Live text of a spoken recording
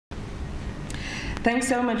Thanks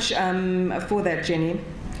so much for that, Jenny.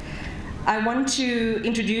 I want to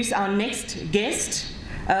introduce our next guest.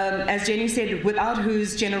 As Jenny said, without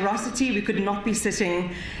whose generosity we could not be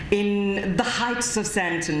sitting in the heights of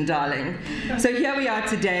Sandton, darling. So here we are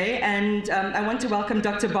today, and I want to welcome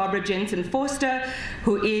Dr. Barbara Jensen-Forster,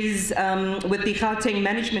 who is with the Gauteng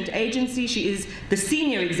Management Agency. She is the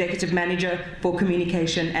Senior Executive Manager for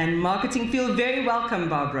Communication and Marketing. Feel very welcome,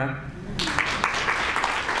 Barbara.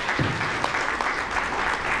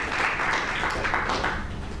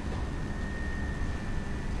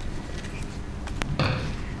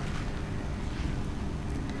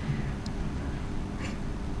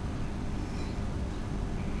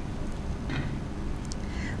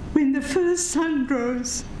 When the first sun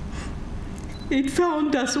rose, it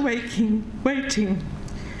found us waiting,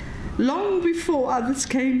 long before others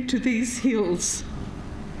came to these hills.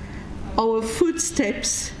 Our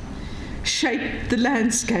footsteps shaped the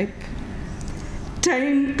landscape,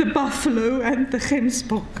 tamed the buffalo and the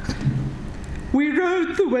gemsbok. We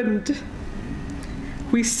rode the wind.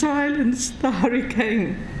 We silenced the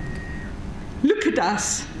hurricane. Look at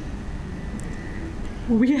us.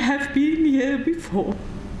 We have been here before.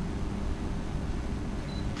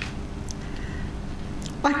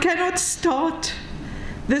 I cannot start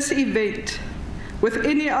this event with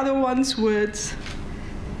any other one's words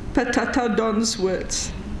but Tata Don's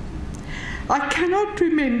words. I cannot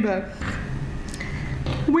remember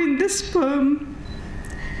when this poem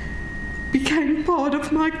became part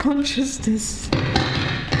of my consciousness.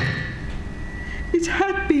 It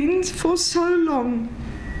had been for so long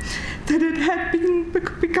that it had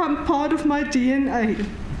become part of my DNA.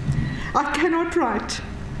 I cannot write,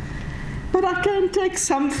 but I can take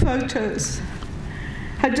some photos.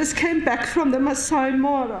 I just came back from the Masai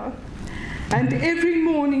Mara, and every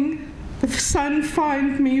morning the sun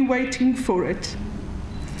finds me waiting for it.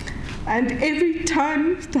 And every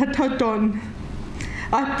time that I dawn,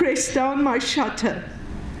 I press down my shutter.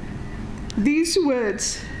 These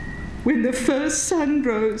words, when the first sun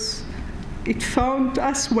rose, it found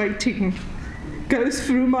us waiting, goes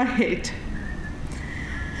through my head.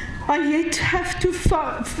 I yet have to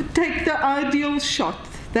take the ideal shot,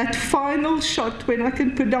 that final shot when I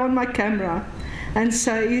can put down my camera and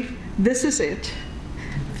say, this is it.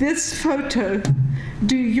 This photo,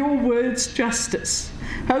 do your words justice.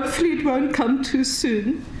 Hopefully it won't come too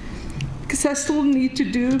soon, because I still need to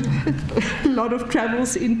do a lot of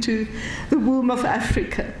travels into the womb of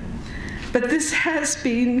Africa. But this has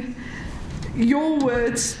been your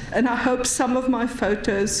words, and I hope some of my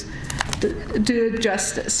photos do it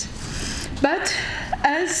justice. But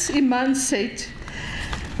as Iman said,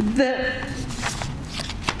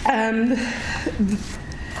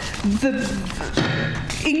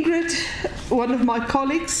 Ingrid, one of my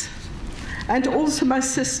colleagues, and also my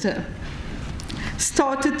sister,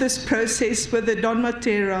 started this process with the Don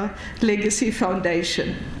Mattera Legacy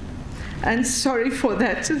Foundation. And sorry for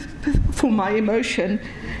that, for my emotion,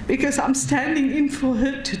 because I'm standing in for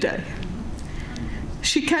her today.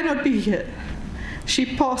 She cannot be here. She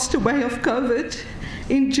passed away of COVID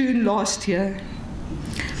in June last year.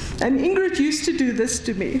 And Ingrid used to do this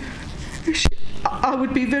to me. I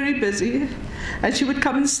would be very busy, and she would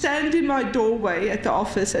come and stand in my doorway at the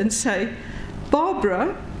office and say,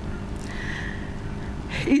 Barbara,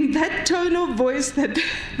 in that tone of voice that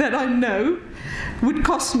I know would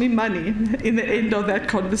cost me money in the end of that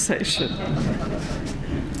conversation.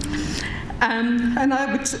 And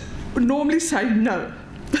I would normally say no.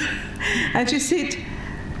 And she said,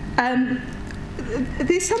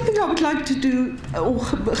 there's something I would like to do, or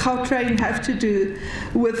Gautrain have to do,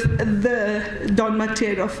 with the Don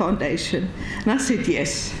Mattera Foundation. And I said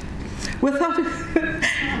yes, without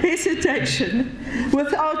hesitation,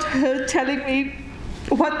 without her telling me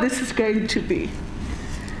what this is going to be.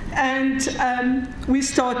 And we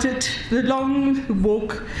started the long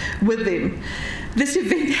walk with them. This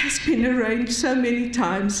event has been arranged so many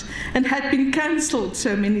times and had been cancelled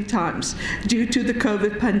so many times due to the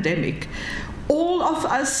COVID pandemic. All of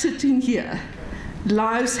us sitting here,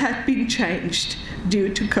 lives had been changed due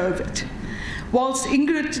to COVID. Whilst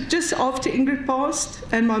Ingrid, just after Ingrid passed,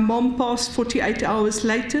 and my mom passed 48 hours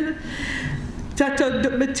later, Tata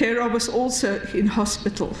Mattera was also in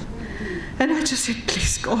hospital. And I just said,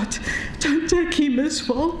 please God, don't take him as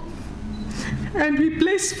well. And we're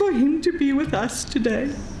blessed for him to be with us today.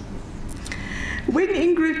 When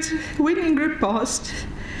Ingrid passed,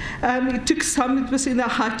 it took some, it was in the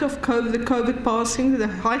height of COVID, the COVID passing, the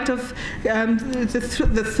height of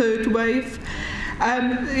the third wave.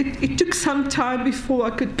 It took some time before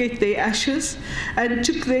I could get their ashes, and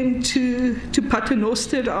took them to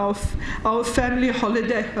Paternoster, our family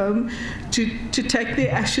holiday home, to take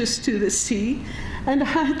their ashes to the sea. And I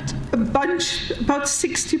had a bunch, about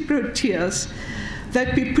 60 proteas,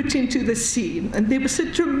 that we put into the sea. And there was a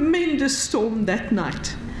tremendous storm that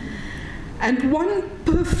night. And one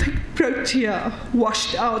perfect protea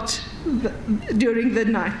washed out during the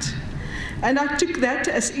night. And I took that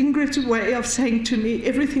as Ingrid's way of saying to me,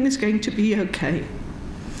 everything is going to be okay.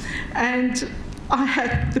 And I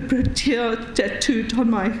had the protea tattooed on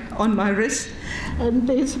my wrist. And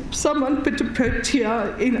there's someone put a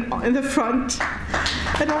protea in the front.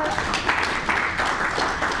 And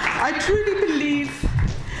I truly believe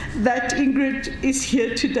that Ingrid is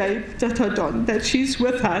here today, Tata Don, that she's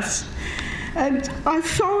with us. And I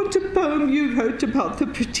found a poem you wrote about the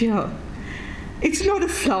protea. It's not a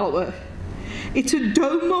flower. It's a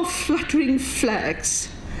dome of fluttering flags,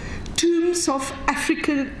 tombs of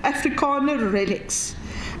Afrikaner relics,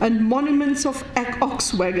 and monuments of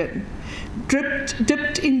ox wagon,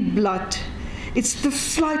 dipped in blood. It's the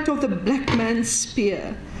flight of the black man's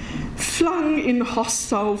spear, flung in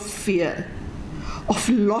hostile fear of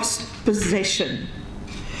lost possession,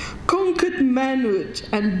 conquered manhood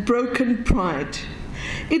and broken pride.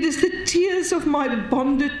 It is the tears of my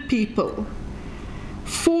bonded people,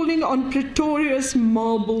 falling on Pretoria's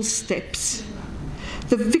marble steps,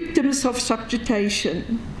 the victims of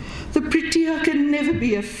subjugation. The protea can never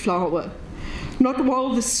be a flower, not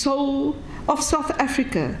while the soul of South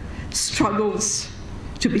Africa struggles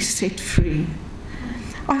to be set free.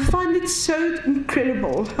 I find it so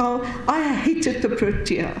incredible how I hated the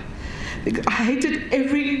protea. I hated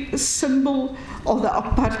every symbol of the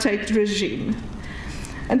apartheid regime.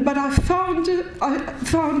 But I found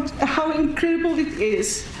how incredible it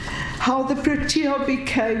is, how the protea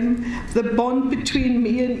became the bond between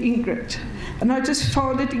me and Ingrid. And I just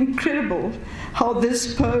found it incredible how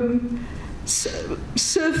this poem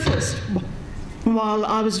surfaced while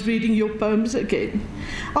I was reading your poems again.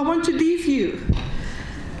 I want to leave you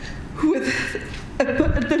with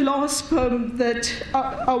the last poem that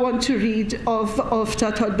I want to read of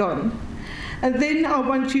Tata Don. And then I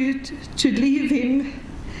want you to leave him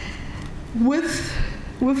with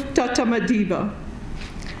Tata Madiba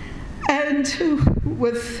and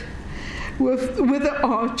with the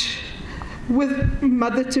arch, with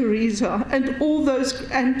Mother Teresa and all those,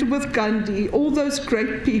 and with Gandhi, all those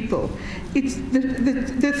great people. It's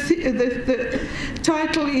the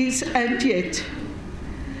title is "And Yet."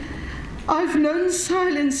 I've known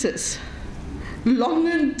silences, long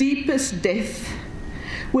and deep as death,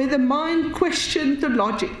 where the mind questioned the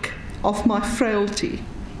logic of my frailty.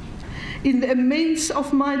 In the imminence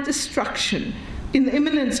of my destruction,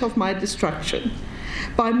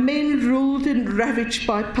 by men ruled and ravaged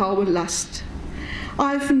by power lust.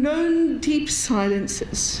 I've known deep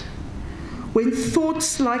silences, when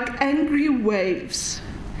thoughts like angry waves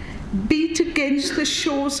beat against the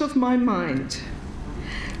shores of my mind,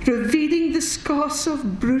 revealing the scars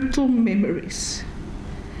of brutal memories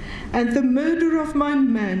and the murder of my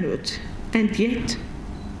manhood. And yet,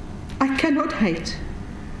 I cannot hate.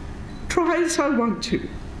 Try as I want to,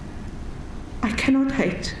 I cannot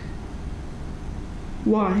hate.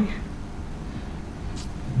 Why?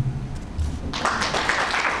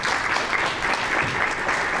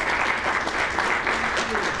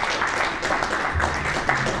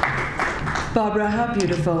 Barbara, how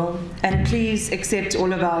beautiful. And please accept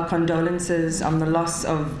all of our condolences on the loss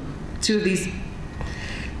of two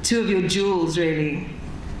of your jewels, really.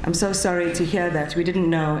 I'm so sorry to hear that. We didn't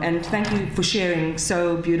know. And thank you for sharing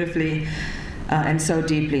so beautifully and so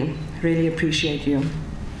deeply. Really appreciate you.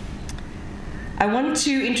 I want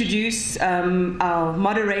to introduce our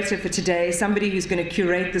moderator for today, somebody who's going to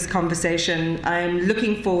curate this conversation. I'm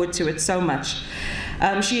looking forward to it so much.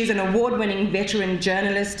 She is an award-winning veteran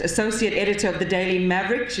journalist, associate editor of the Daily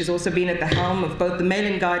Maverick. She's also been at the helm of both the Mail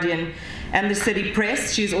and Guardian and the City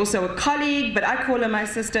Press. She's also a colleague, but I call her my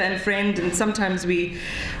sister and friend, and sometimes we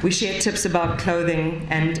share tips about clothing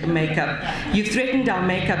and makeup. You threatened our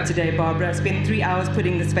makeup today, Barbara. I spent 3 hours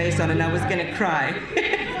putting this face on, and I was going to cry.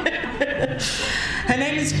 Her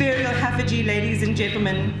name is Ferial Haffajee, ladies and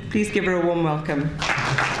gentlemen. Please give her a warm welcome.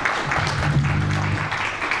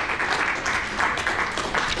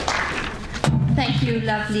 Thank you,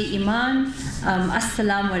 lovely Iman.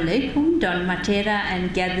 Assalamu alaikum, Don Mattera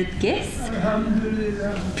and gathered guests.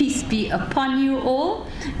 Peace be upon you all.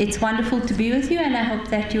 It's wonderful to be with you, and I hope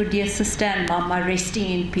that your dear sister and mom are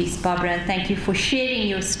resting in peace. Barbara, and thank you for sharing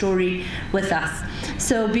your story with us.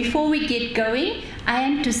 So before we get going, I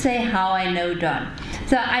am to say how I know Don.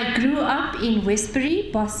 So I grew up in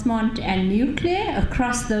Westbury, Bosmont and New Clare,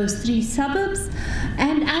 across those 3 suburbs,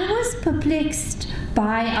 and I was perplexed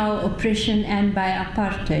by our oppression and by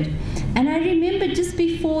apartheid. And I remember just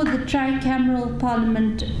before the tricameral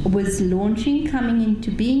parliament was launching, coming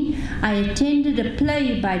into being, I attended a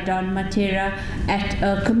play by Don Mattera at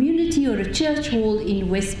a community or a church hall in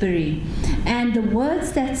Westbury. And the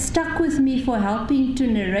words that stuck with me for helping to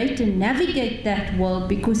narrate and navigate that world,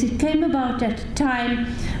 because it came about at a time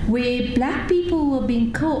where black people were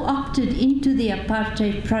being co-opted into the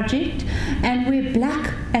apartheid project, and where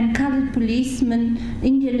black and colored policemen,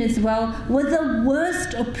 Indian as well, were the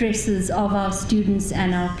worst oppressors of our students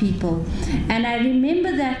and our people. And I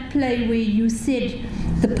remember that play where you said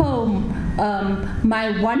the poem,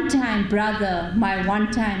 my one-time brother, my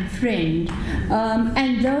one-time friend,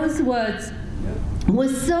 and those words were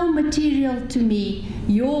so material to me.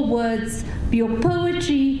 Your words, your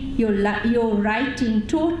poetry, your writing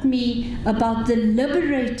taught me about the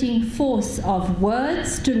liberating force of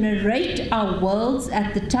words to narrate our worlds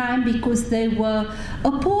at the time, because they were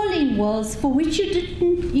appalling worlds for which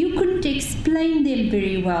you couldn't explain them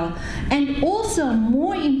very well. And also,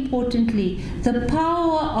 more importantly, the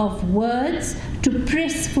power of words to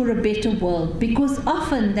press for a better world, because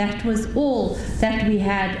often that was all that we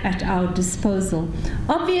had at our disposal.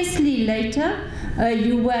 Obviously, later,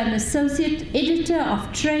 you were an associate editor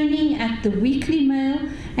of training at the Weekly Mail,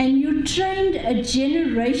 and you trained a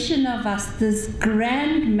generation of us. This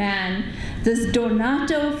grand man, this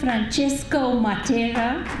Donato Francesco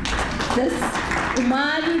Mattera, this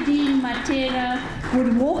Umaruddin Mattera,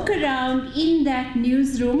 would walk around in that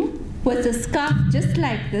newsroom with a scarf just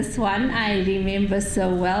like this one, I remember so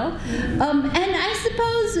well. And I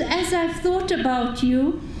suppose, as I've thought about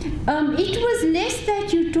you, it was less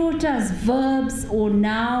that you taught us verbs or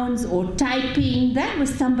nouns or typing. That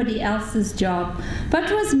was somebody else's job. But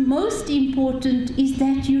what was most important is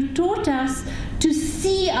that you taught us to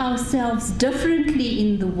see ourselves differently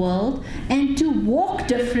in the world and to walk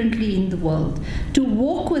differently in the world. To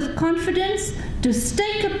walk with confidence, to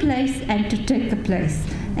stake a place and to take a place.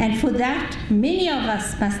 And for that, many of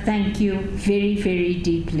us must thank you very, very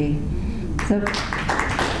deeply.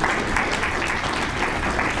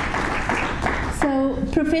 So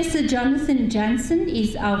Professor Jonathan Jansen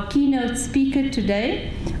is our keynote speaker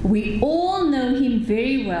today. We all know him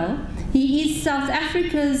very well. He is South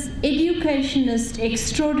Africa's educationist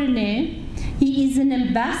extraordinaire. He is an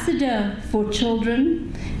ambassador for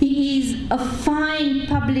children. He is a fine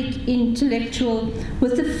public intellectual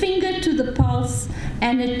with a finger to the pulse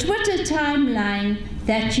and a Twitter timeline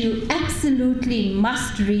that you absolutely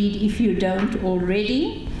must read if you don't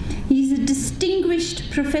already. He's a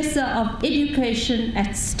distinguished professor of education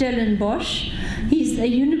at Stellenbosch.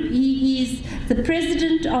 He is the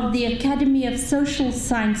president of the Academy of Social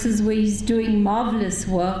Sciences, where he's doing marvelous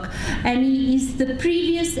work, and he is the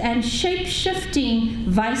previous and shape-shifting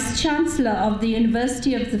vice-chancellor of the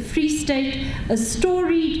University of the Free State, a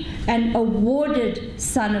storied and awarded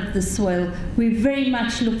son of the soil. We very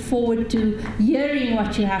much look forward to hearing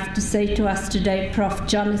what you have to say to us today, Prof.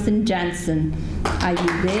 Jonathan Jansen. Are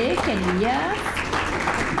you there? Can you hear?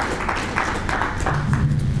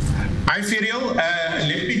 Hi, Ferial.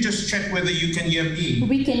 Let me just check whether you can hear me.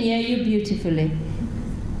 We can hear you beautifully.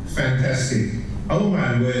 Fantastic. Oh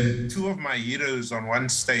my word. Two of my heroes on one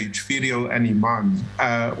stage, Ferial and Iman.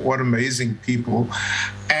 What amazing people.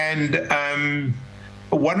 And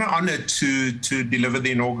what an honor to deliver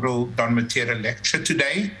the inaugural Don Mattera Lecture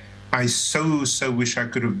today. I so wish I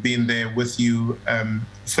could have been there with you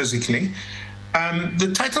physically.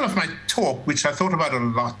 The title of my talk, which I thought about a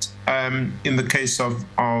lot in the case of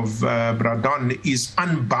Bradon, is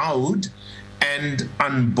Unbowed and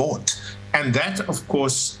Unbought. And that, of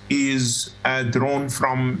course, is drawn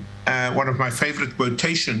from one of my favorite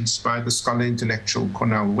quotations by the scholar intellectual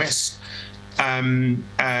Cornel West,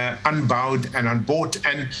 Unbowed and Unbought.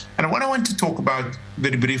 And what I want to talk about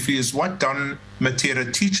very briefly is what Don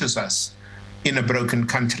Mattera teaches us in a broken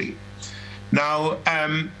country. Now,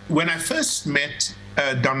 when I first met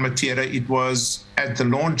Don Mattera, it was at the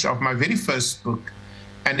launch of my very first book,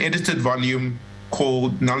 an edited volume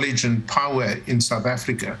called Knowledge and Power in South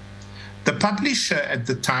Africa. The publisher at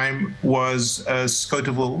the time was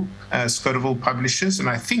Scoteville Publishers, and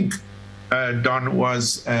I think Don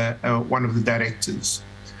was one of the directors.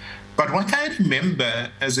 But what I remember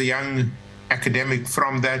as a young academic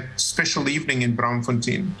from that special evening in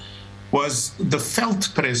Braamfontein was the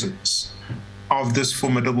felt presence of this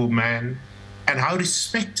formidable man and how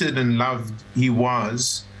respected and loved he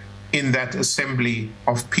was in that assembly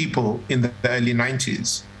of people in the early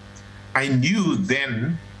 90s. I knew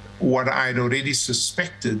then what I'd already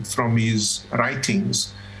suspected from his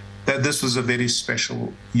writings, that this was a very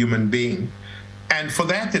special human being. And for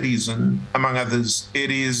that reason, among others,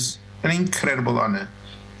 it is an incredible honor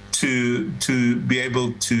to be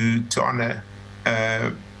able to honor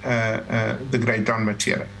the great Don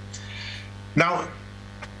Mattera. Now,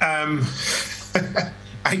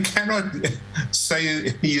 I cannot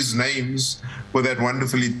say his names with that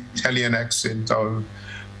wonderful Italian accent of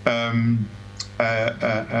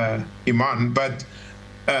Iman, but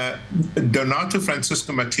Donato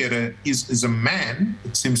Francisco Mattera is a man,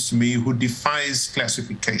 it seems to me, who defies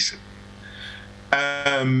classification.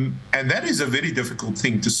 And that is a very difficult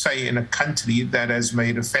thing to say in a country that has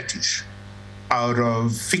made a fetish out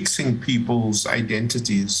of fixing people's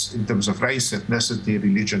identities in terms of race, ethnicity,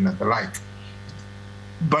 religion, and the like.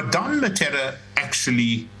 But Don Mattera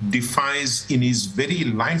actually defies in his very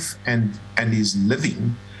life and his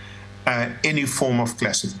living any form of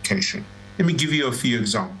classification. Let me give you a few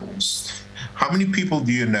examples. How many people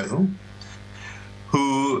do you know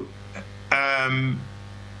who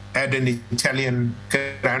had an Italian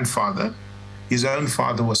grandfather? His own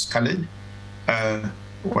father was colored,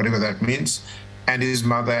 whatever that means, and his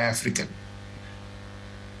mother African.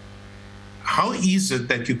 How is it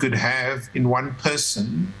that you could have in one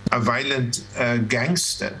person a violent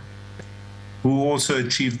gangster who also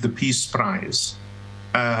achieved the Peace Prize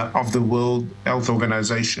of the World Health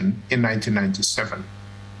Organization in 1997?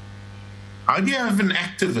 How do you have an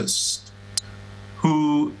activist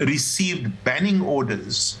who received banning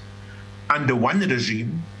orders under one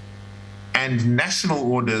regime and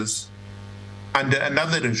national orders under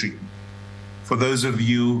another regime? For those of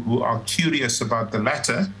you who are curious about the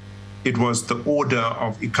latter, it was the Order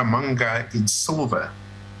of Ikamanga in silver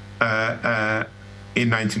in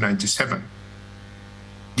 1997.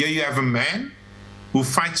 Here you have a man who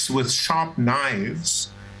fights with sharp knives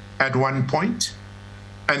at one point,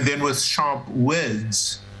 and then with sharp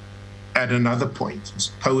words at another point. As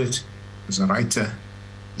a poet, as a writer,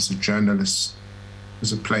 as a journalist,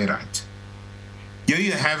 as a playwright. Here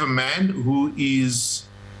you have a man who is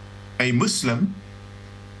a Muslim,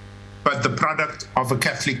 but the product of a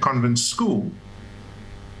Catholic convent school,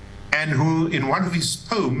 and who in one of his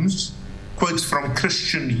poems quotes from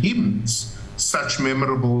Christian hymns such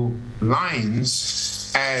memorable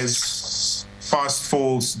lines as "Fast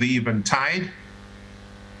falls the eventide"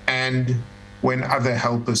 and "When other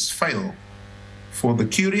helpers fail." For the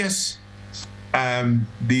curious,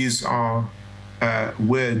 these are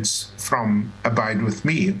words from "Abide with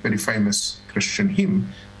Me," a very famous Christian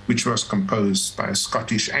hymn, which was composed by a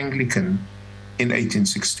Scottish Anglican in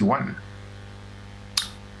 1861.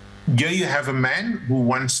 Here you have a man who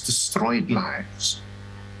once destroyed lives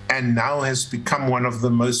and now has become one of the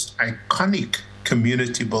most iconic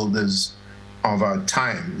community builders of our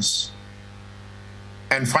times.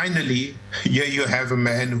 And finally, here you have a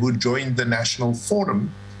man who joined the National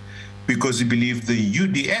Forum because he believed the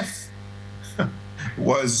UDF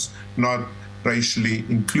was not racially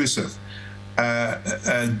inclusive.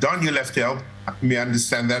 Don, you'll have to help me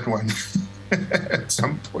understand that one at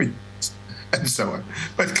some point, and so on.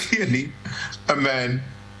 But clearly, a man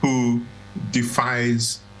who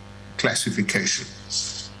defies classification.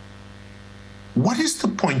 What is the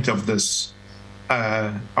point of this,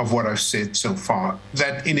 of what I've said so far?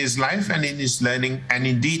 That in his life and in his learning, and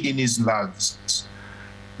indeed in his loves,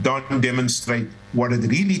 Don demonstrates what it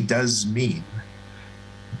really does mean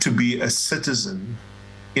to be a citizen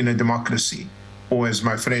in a democracy, or as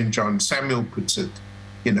my friend John Samuel puts it,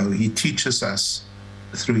 he teaches us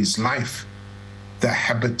through his life the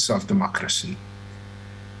habits of democracy.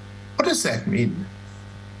 What does that mean?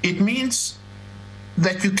 It means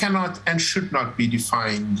that you cannot and should not be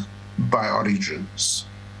defined by origins,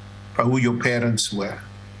 by who your parents were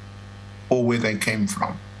or where they came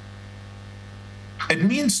from. It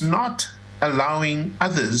means not allowing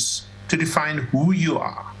others to define who you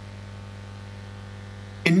are.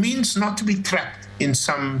 It means not to be trapped in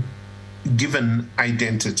some given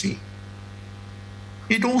identity.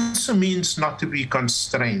 It also means not to be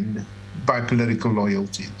constrained by political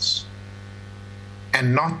loyalties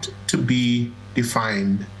and not to be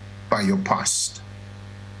defined by your past.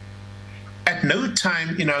 At no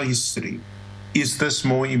time in our history is this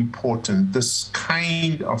more important, this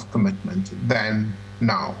kind of commitment, than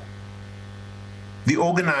now. The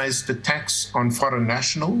organized attacks on foreign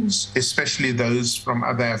nationals, especially those from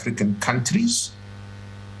other African countries,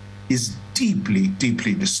 is deeply,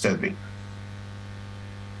 deeply disturbing.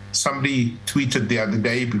 Somebody tweeted the other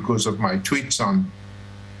day, because of my tweets on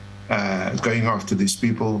going after these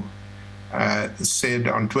people, said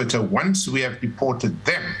on Twitter, once we have deported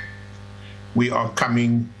them, we are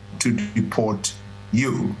coming to deport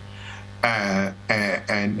you.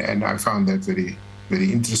 And I found that very,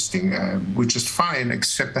 very interesting, which is fine,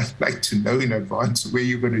 except I'd like to know in advance where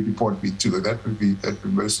you're going to deport me to. That would be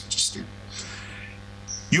most interesting.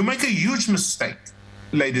 You make a huge mistake,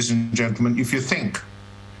 ladies and gentlemen, if you think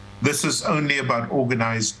this is only about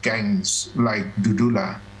organized gangs like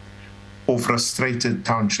Dudula or frustrated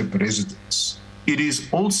township residents. It is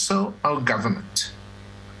also our government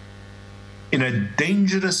in a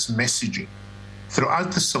dangerous messaging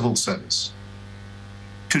throughout the civil service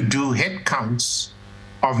to do head counts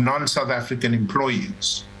of non-South African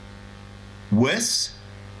employees. Worse,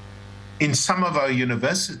 in some of our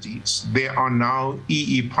universities, there are now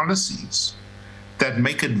EE policies that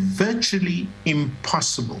make it virtually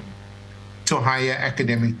impossible to hire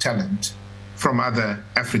academic talent from other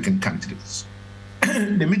African countries.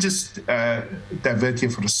 Let me just divert here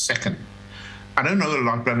for a second. I don't know a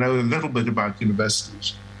lot, but I know a little bit about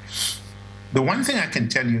universities. The one thing I can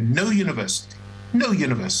tell you, no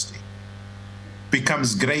university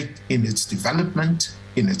becomes great in its development,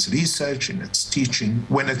 in its research, in its teaching,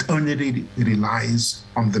 when it only relies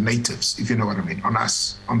on the natives, if you know what I mean, on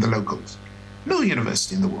us, on the locals. No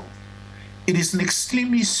university in the world. It is an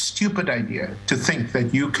extremely stupid idea to think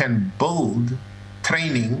that you can build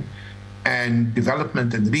training and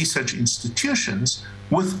development and research institutions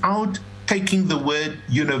without taking the word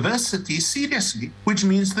university seriously, which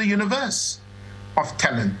means the universe of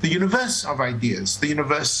talent, the universe of ideas, the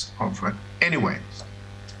universe of... Anyway,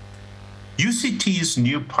 UCT's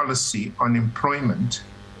new policy on employment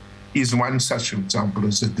is one such example.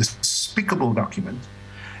 It's a despicable document,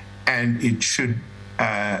 and it should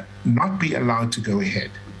not be allowed to go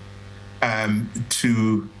ahead,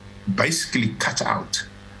 to basically cut out.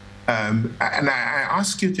 And I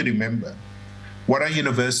ask you to remember what our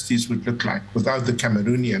universities would look like without the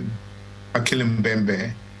Cameroonian Akil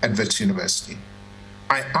Mbembe at Wits University.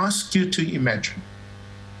 I ask you to imagine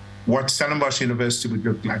what Stellenbosch University would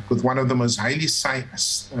look like with one of the most highly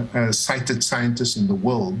cited scientists in the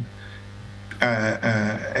world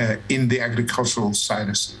in the agricultural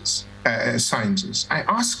sciences. I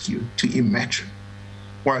ask you to imagine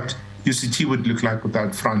what UCT would look like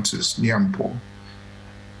without Francis Liampo.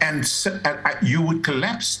 And you would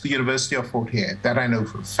collapse the University of Fort Hare, that I know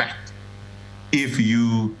for a fact, if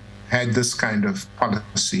you had this kind of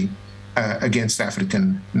policy against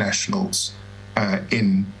African nationals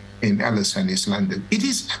in Alice and East London. It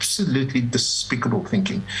is absolutely despicable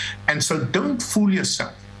thinking. And so don't fool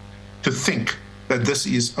yourself to think that this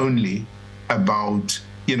is only about,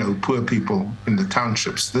 you know, poor people in the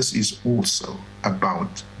townships. This is also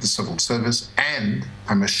about the civil service, and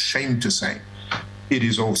I'm ashamed to say, it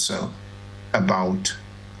is also about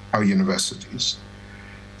our universities.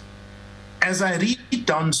 As I read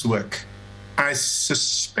Don's work, I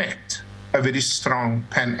suspect a very strong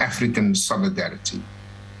Pan-African solidarity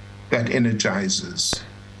that energizes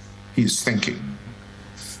his thinking.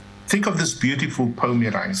 Think of this beautiful poem he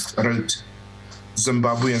wrote,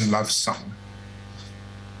 Zimbabwean Love Song.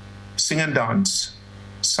 Sing and dance,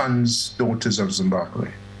 sons, daughters of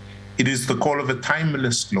Zimbabwe. It is the call of a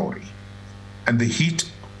timeless glory and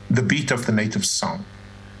the beat of the native song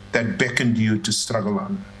that beckoned you to struggle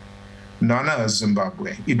on. Nana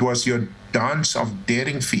Zimbabwe, it was your dance of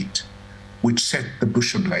daring feet which set the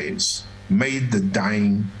bush ablaze, made the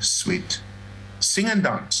dying sweet. Sing and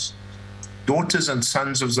dance, daughters and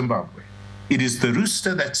sons of Zimbabwe. It is the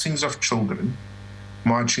rooster that sings of children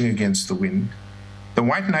marching against the wind. The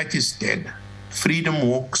white night is dead. Freedom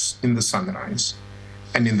walks in the sunrise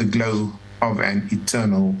and in the glow of an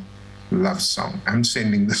eternal love song. I'm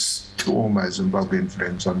sending this to all my Zimbabwean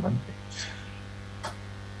friends on Monday.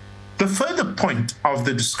 The further point of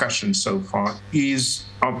the discussion so far is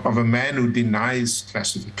of a man who denies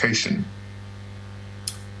classification,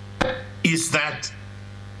 is that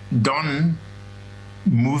Don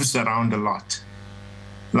moves around a lot.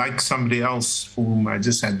 Like somebody else for whom I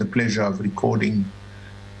just had the pleasure of recording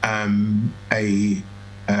a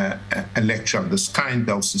lecture of this kind,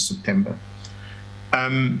 also September.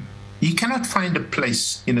 He cannot find a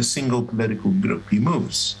place in a single political group. He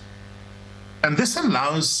moves. And this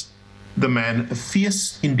allows the man a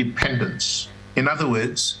fierce independence. In other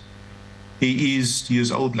words, he is, to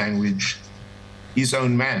use old language, his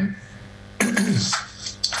own man.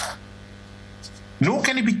 Nor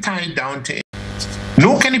can he be tied down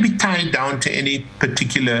to any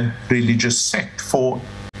particular religious sect, for,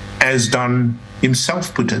 as Don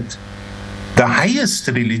himself put it, the highest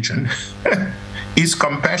religion is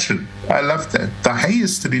compassion. I love that. The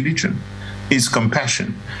highest religion is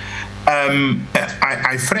compassion.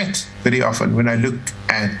 I fret very often when I look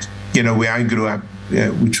at, where I grew up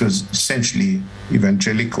which was essentially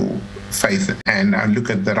evangelical faith. And I look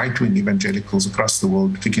at the right-wing evangelicals across the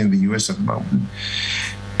world, particularly in the US at the moment.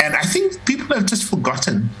 And I think people have just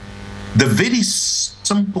forgotten the very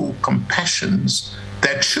simple compassions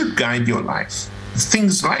that should guide your life.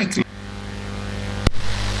 Things like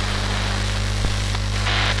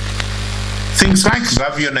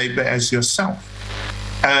love your neighbor as yourself.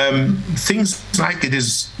 Things like it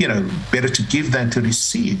is, better to give than to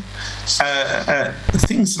receive.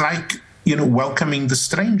 Things like, welcoming the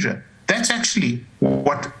stranger. That's actually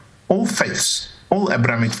what all faiths, all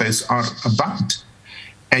Abrahamic faiths are about.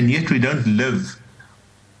 And yet we don't live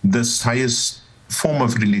this highest form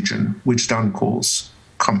of religion, which Don calls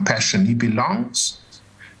compassion. He belongs,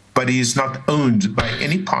 but he is not owned by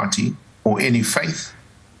any party or any faith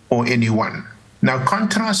or anyone. Now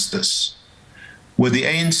contrast this with the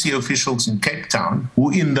ANC officials in Cape Town,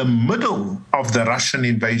 who in the middle of the Russian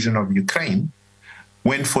invasion of Ukraine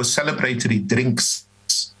went for celebratory drinks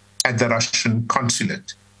at the Russian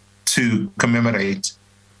consulate to commemorate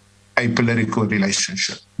a political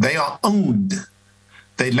relationship. They are owned.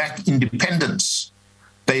 They lack independence.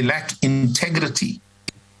 They lack integrity.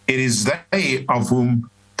 It is they of whom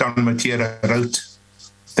Don Mattera wrote,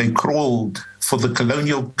 they crawled for the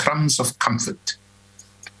colonial crumbs of comfort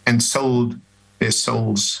and sold their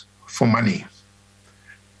souls for money.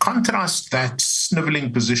 Contrast that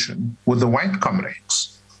sniveling position with the white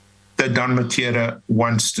comrades that Don Mattera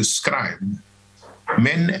once described,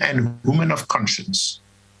 men and women of conscience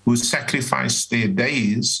who sacrificed their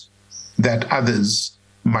days that others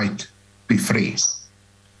might be free.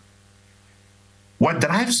 What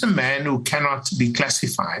drives a man who cannot be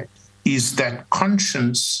classified is that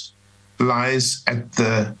conscience lies at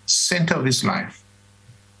the center of his life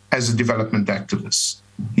as a development activist.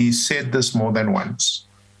 He said this more than once.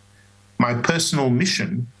 My personal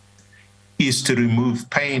mission is to remove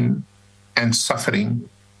pain and suffering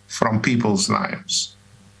from people's lives.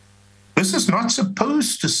 This is not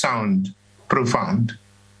supposed to sound profound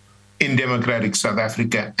in democratic South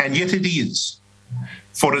Africa, and yet it is,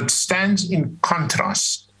 for it stands in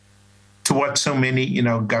contrast to what so many in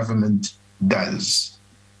our government does.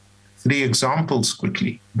 3 examples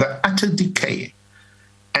quickly. The utter decay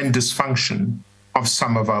and dysfunction of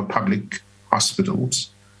some of our public hospitals.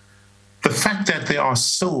 The fact that there are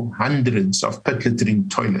still hundreds of pit-littering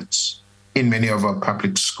toilets in many of our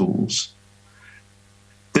public schools.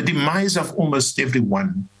 The demise of almost every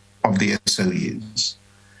one of the SOEs.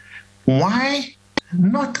 Why?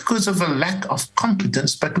 Not because of a lack of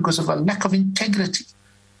competence, but because of a lack of integrity.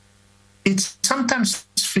 It sometimes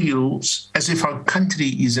feels as if our country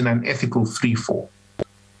is in an ethical freefall.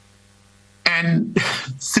 And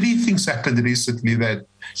 3 things happened recently that,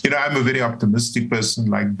 I'm a very optimistic person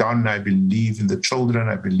like Don. I believe in the children.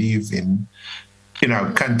 I believe in,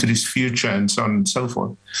 our country's future and so on and so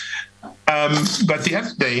forth. But the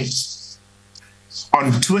other day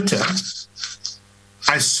on Twitter,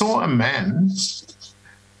 I saw a man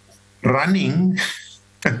running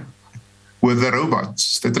with the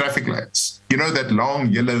robots, the traffic lights. That long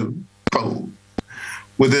yellow pole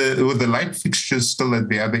with the light fixtures still at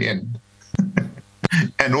the other end.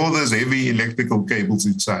 And all those heavy electrical cables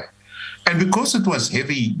inside. And because it was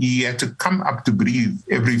heavy, he had to come up to breathe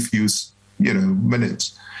every few,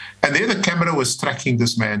 minutes. And there the camera was tracking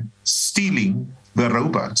this man stealing the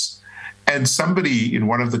robots. And somebody in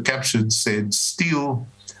one of the captions said, steal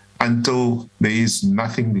until there is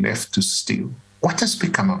nothing left to steal. What has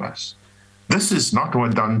become of us? This is not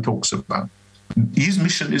what Don talks about. His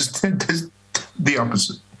mission is the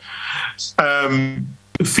opposite.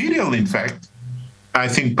 Ferial, in fact, I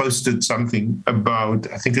think posted something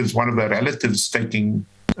about, I think it was one of the relatives taking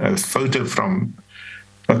a photo from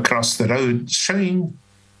across the road showing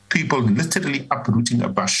people literally uprooting a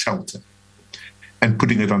bus shelter and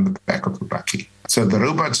putting it on the back of the bakkie. So the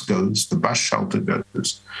robots goes, the bus shelter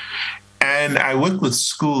goes. And I work with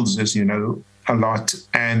schools, as you know, a lot.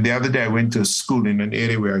 And the other day I went to a school in an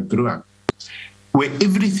area where I grew up, where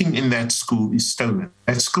everything in that school is stolen.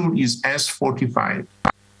 That school is as fortified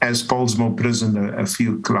as Pollsmoor prison a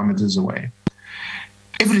few kilometers away.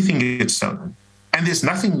 Everything gets stolen, and there's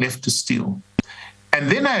nothing left to steal. And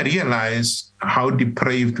then I realized how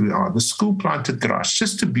depraved we are. The school planted grass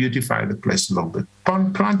just to beautify the place a little bit.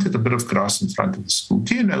 Planted a bit of grass in front of the school.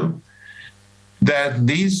 Do you know that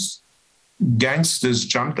these gangsters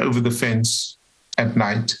jumped over the fence at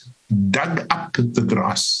night, dug up the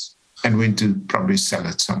grass, and went to probably sell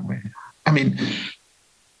it somewhere? I mean,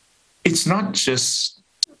 it's not just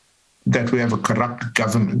that we have a corrupt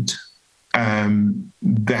government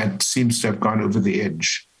that seems to have gone over the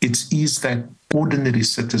edge. It is that ordinary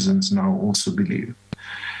citizens now also believe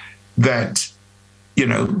that, you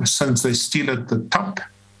know, since they steal at the top,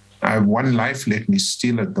 I have one life, let me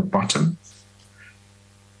steal at the bottom.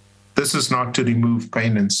 This is not to remove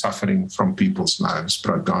pain and suffering from people's lives,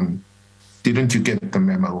 Brother Don. Didn't you get the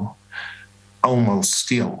memo? Almost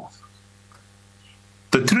steal.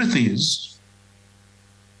 The truth is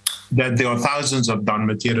that there are thousands of Don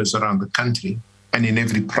Matteras around the country and in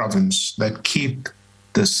every province that keep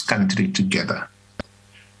this country together.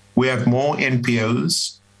 We have more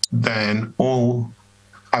NPOs than all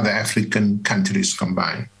other African countries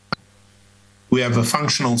combined. We have a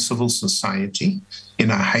functional civil society in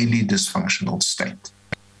a highly dysfunctional state.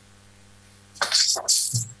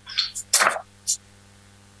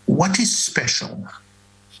 What is special,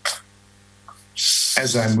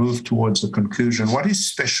 as I move towards a conclusion, what is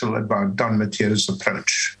special about Don Mattera's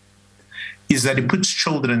approach is that he puts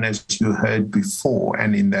children, as you heard before,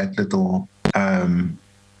 and in that little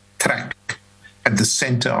track, at the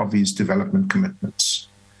center of his development commitments.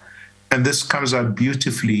 And this comes out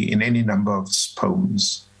beautifully in any number of his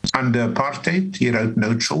poems. Under apartheid, he wrote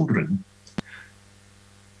No Children.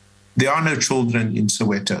 There are no children in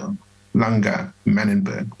Soweto, Langa,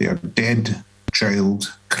 Manenberg. They are dead,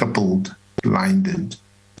 jailed, crippled, blinded,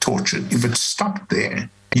 tortured. If it stopped there,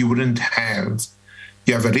 you wouldn't have,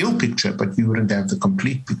 you have a real picture, but you wouldn't have the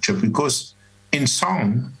complete picture, because in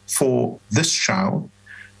song for this child,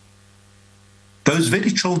 those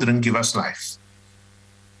very children give us life.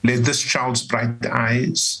 Let this child's bright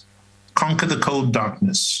eyes conquer the cold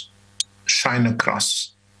darkness, shine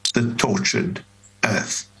across the tortured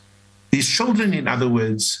earth. These children, in other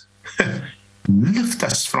words, lift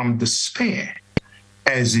us from despair,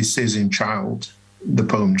 as he says in Child, the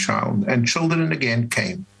poem Child. And children again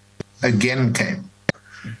came,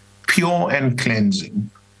 pure and cleansing.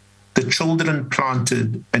 The children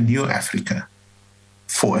planted a new Africa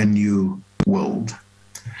for a new world.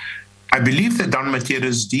 I believe that Don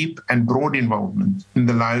Mattera's deep and broad involvement in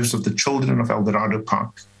the lives of the children of Eldorado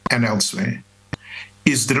Park and elsewhere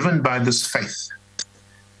is driven by this faith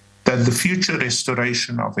that the future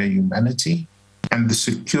restoration of our humanity and the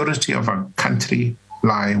security of our country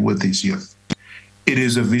lie with his youth. It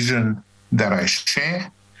is a vision that I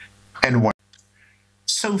share and want.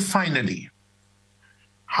 So finally,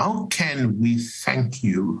 how can we thank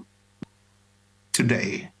you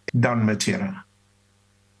today, Don Mattera,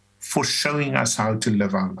 for showing us how to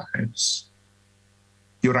live our lives?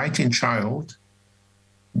 You write in Child,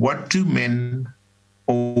 what do men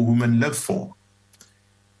or women live for,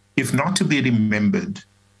 if not to be remembered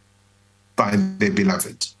by their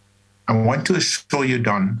beloved? I want to assure you,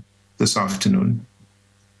 Don, this afternoon,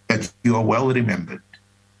 that you are well remembered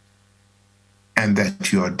and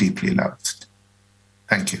that you are deeply loved.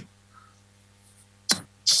 Thank you.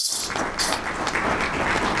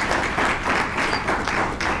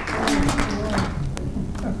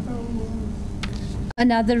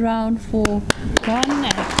 Another round for Don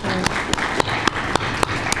and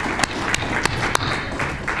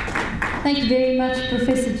Thank you very much,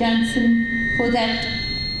 Professor Jansen, for that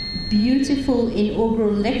beautiful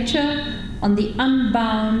inaugural lecture on the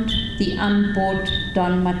unbound, the unbought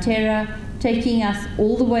Don Mattera, taking us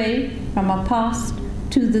all the way from our past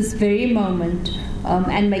to this very moment,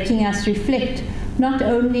 and making us reflect not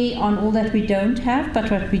only on all that we don't have, but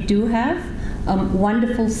what we do have.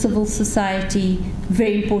 Wonderful civil society,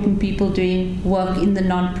 very important people doing work in the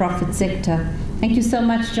non-profit sector. Thank you so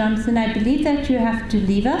much, Jonathan. I believe that you have to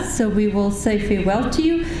leave us, so we will say farewell to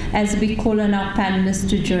you as we call on our panelists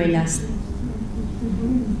to join us.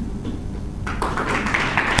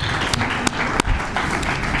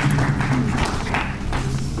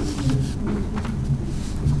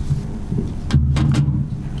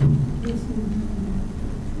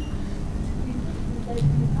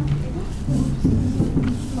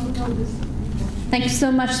 Thank you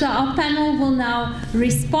so much. So our panel will now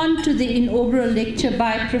respond to the inaugural lecture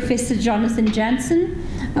by Professor Jonathan Jansen.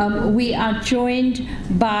 We are joined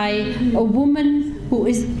by a woman who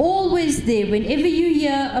is always there whenever you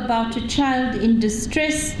hear about a child in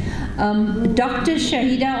distress. Dr.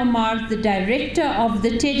 Shahida Omar, the director of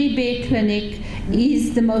the Teddy Bear Clinic,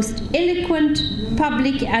 is the most eloquent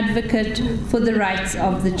public advocate for the rights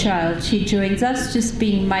of the child. She joins us, just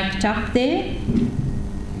being mic'd up there.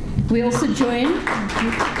 We also joined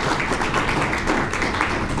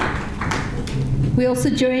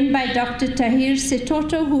by Dr. Tahir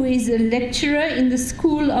Setoto, who is a lecturer in the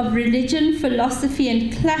School of Religion, Philosophy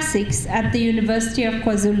and Classics at the University of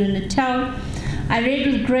KwaZulu-Natal. I read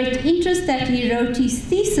with great interest that he wrote his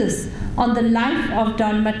thesis on the life of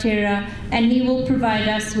Don Mattera, and he will provide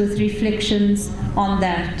us with reflections on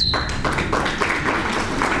that.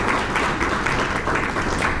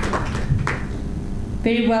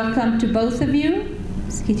 Very welcome to both of you.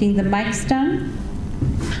 Just getting the mics down.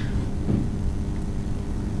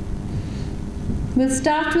 We'll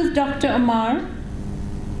start with Dr. Omar.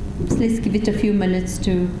 So let's give it a few minutes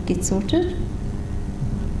to get sorted.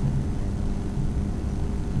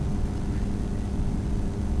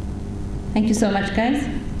 Thank you so much, guys.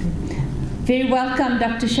 Very welcome,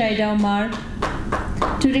 Dr. Shaida Omar,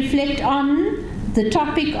 to reflect on the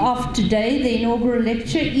topic of today. The inaugural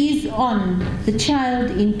lecture is on the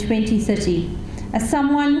child in 2030. As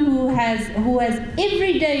someone who has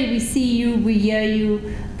every day we see you, we hear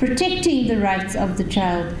you, protecting the rights of the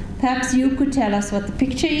child, perhaps you could tell us what the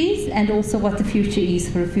picture is and also what the future is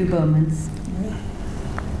for a few moments.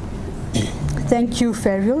 Thank you,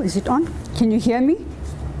 Ferial. Is it on? Can you hear me?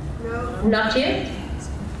 No. Not yet.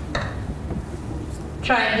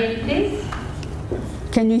 Try again,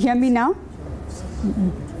 please. Can you hear me now?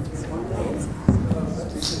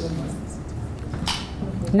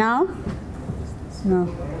 Now?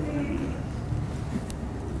 No.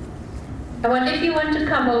 I wonder if you want to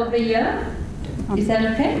come over here. Is that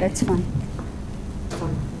okay? That's fine.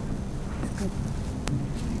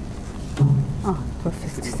 Oh,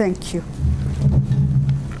 perfect. Thank you.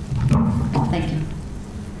 Thank you.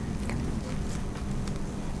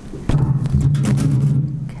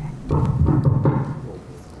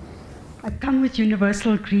 I come with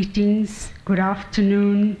universal greetings. Good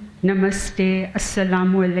afternoon. Namaste.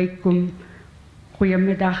 Assalamu alaikum.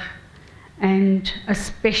 Goeiemiddag. And a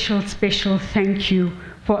special, special thank you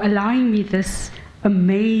for allowing me this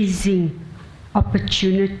amazing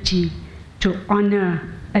opportunity to honor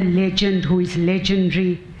a legend who is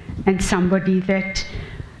legendary and somebody that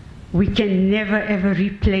we can never ever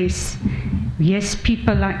replace. Yes,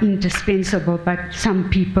 people are indispensable, but some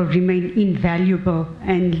people remain invaluable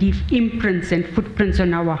and leave imprints and footprints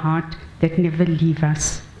on our heart that never leave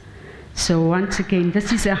us. So once again,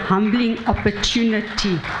 this is a humbling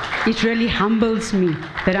opportunity. It really humbles me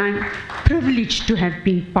that I'm privileged to have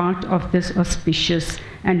been part of this auspicious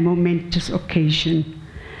and momentous occasion.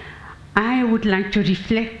 I would like to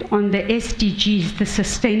reflect on the SDGs, the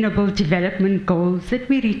Sustainable Development Goals that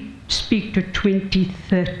we speak to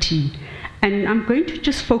 2030. And I'm going to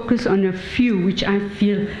just focus on a few which I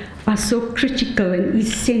feel are so critical and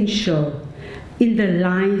essential in the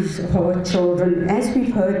lives of our children. As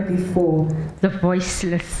we've heard before, the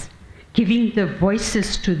voiceless, giving the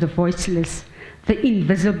voices to the voiceless, the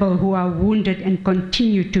invisible who are wounded and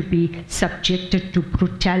continue to be subjected to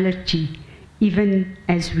brutality, even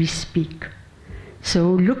as we speak. So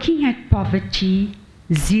looking at poverty,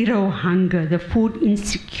 zero hunger, the food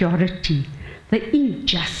insecurity, the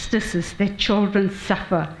injustices that children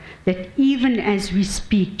suffer, that even as we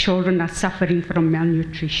speak, children are suffering from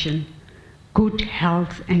malnutrition, good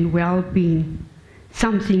health and well-being,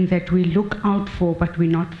 something that we look out for but we're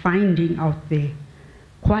not finding out there,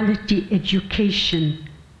 quality education,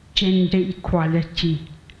 gender equality,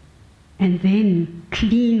 and then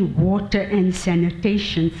clean water and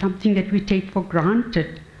sanitation, something that we take for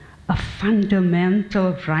granted, a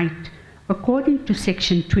fundamental right, according to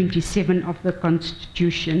Section 27 of the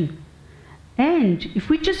Constitution. And if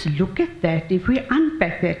we just look at that, if we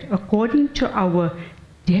unpack that, according to our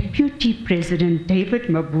Deputy President, David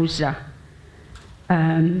Mabuza,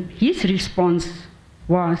 his response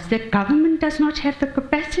was that government does not have the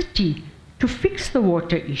capacity to fix the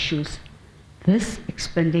water issues. This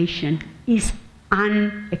explanation is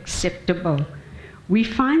unacceptable. We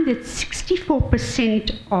find that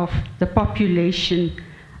 64% of the population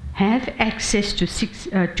have access to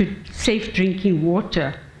safe drinking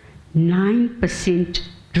water. 9%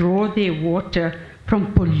 draw their water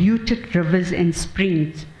from polluted rivers and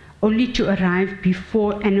springs, only to arrive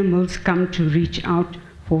before animals come to reach out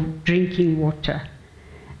for drinking water.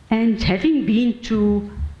 And having been to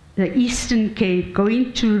the Eastern Cape,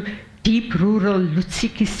 going to deep rural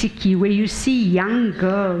Lutsikisiki, where you see young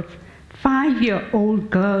girls, 5-year-old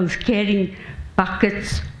girls carrying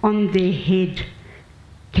buckets on their head,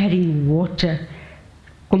 carrying water,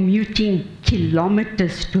 commuting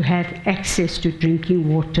kilometers to have access to drinking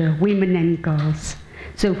water, women and girls.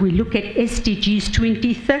 So if we look at SDGs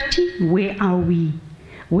 2030, where are we?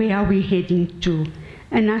 Where are we heading to?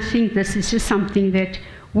 And I think this is just something that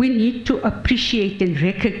we need to appreciate and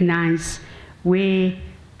recognize, where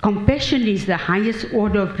compassion is the highest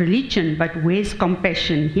order of religion, but where's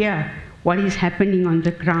compassion here? What is happening on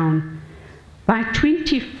the ground? By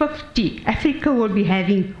 2050, Africa will be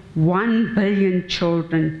having 1 billion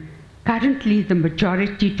children. Currently, the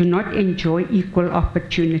majority do not enjoy equal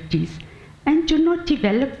opportunities and do not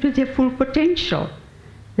develop to their full potential.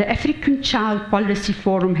 The African Child Policy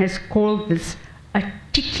Forum has called this a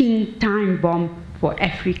ticking time bomb for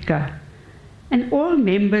Africa. And all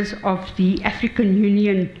members of the African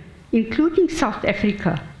Union, including South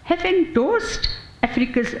Africa, have endorsed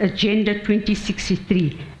Africa's Agenda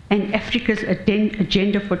 2063 and Africa's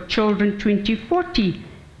Agenda for Children 2040,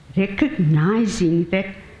 recognizing that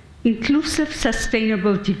inclusive,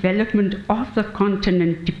 sustainable development of the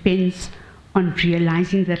continent depends on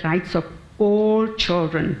realizing the rights of all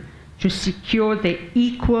children to secure their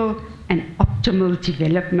equal and optimal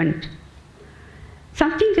development.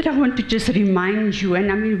 Something that I want to just remind you,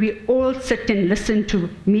 and I mean, we all sit and listen to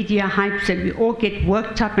media hypes and we all get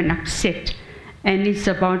worked up and upset, and it's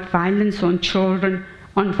about violence on children,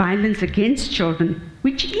 on violence against children,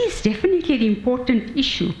 which is definitely an important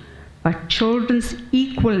issue, but children's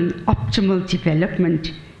equal and optimal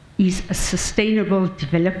development is a sustainable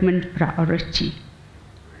development priority.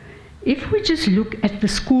 If we just look at the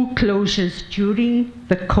school closures during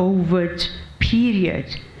the COVID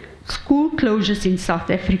period, school closures in South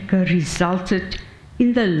Africa resulted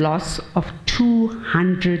in the loss of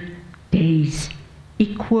 200 days,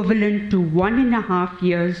 equivalent to 1.5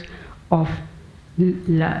 years of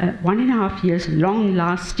 1.5 years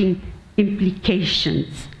long-lasting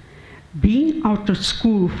implications. Being out of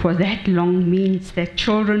school for that long means that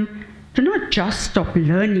children do not just stop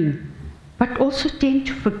learning, but also tend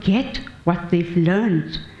to forget what they've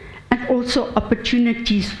learned, and also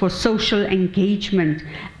opportunities for social engagement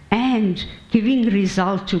and giving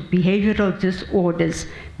result to behavioral disorders,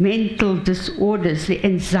 mental disorders, the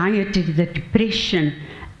anxiety, the depression,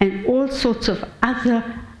 and all sorts of other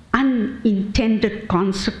unintended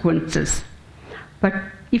consequences. But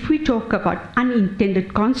if we talk about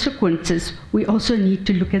unintended consequences, we also need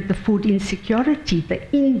to look at the food insecurity,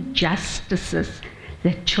 the injustices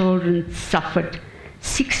that children suffered.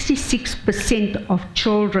 66% of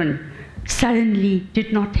children suddenly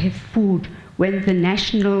did not have food when the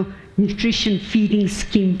National Nutrition Feeding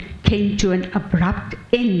Scheme came to an abrupt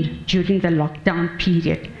end during the lockdown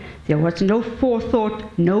period. There was no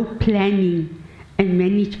forethought, no planning, and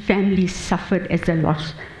many families suffered as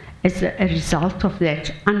a result of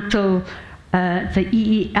that until the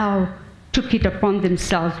EEL took it upon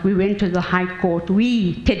themselves. We went to the High Court.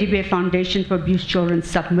 We, Teddy Bear Foundation for Abused Children,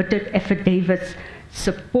 submitted affidavits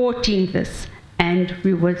supporting this, and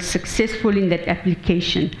we were successful in that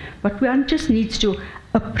application. But one just needs to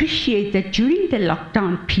appreciate that during the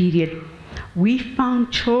lockdown period, we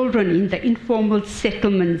found children in the informal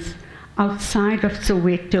settlements outside of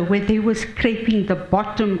Soweto where they were scraping the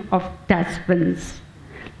bottom of dustbins.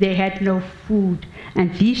 They had no food,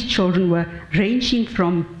 and these children were ranging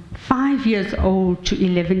from 5 years old to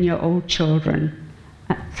 11-year-old children.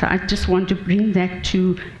 So I just want to bring that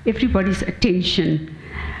to everybody's attention.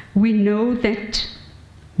 We know that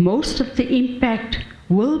most of the impact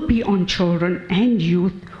will be on children and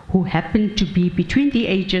youth who happen to be between the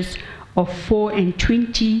ages of 4 and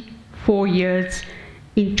 24 years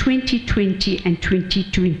in 2020 and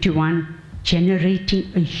 2021,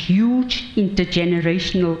 generating a huge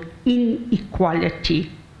intergenerational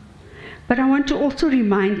inequality. But I want to also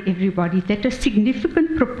remind everybody that a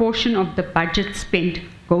significant proportion of the budget spent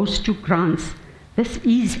goes to grants. This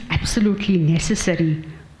is absolutely necessary,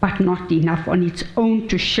 but not enough on its own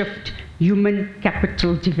to shift human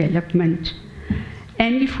capital development.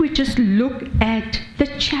 And if we just look at the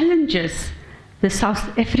challenges, the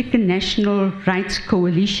South African National Rights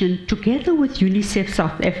Coalition, together with UNICEF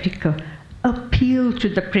South Africa, appeal to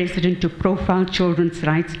the President to profile children's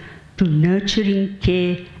rights to nurturing,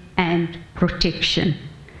 care, and protection.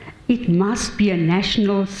 It must be a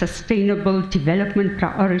national sustainable development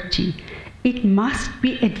priority. It must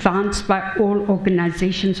be advanced by all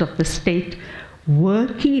organizations of the state,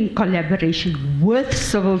 working in collaboration with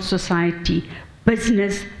civil society,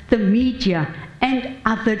 business, the media, and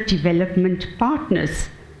other development partners.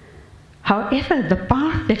 However, the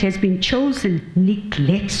path that has been chosen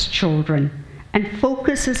neglects children and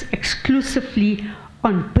focuses exclusively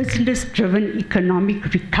on business-driven economic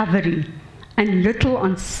recovery and little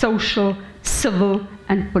on social, civil,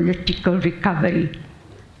 and political recovery.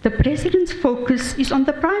 The President's focus is on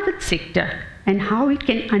the private sector and how it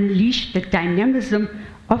can unleash the dynamism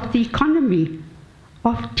of the economy.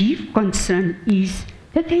 Of deep concern is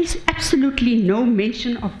that there is absolutely no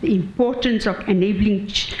mention of the importance of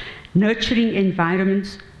enabling nurturing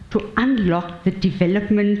environments to unlock the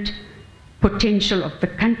development potential of the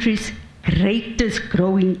country's greatest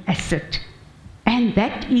growing asset, and And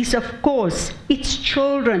that is, of course, its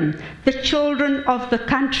children, the children of the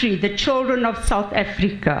country, the children of South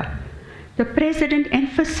Africa. The President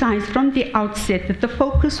emphasized from the outset that the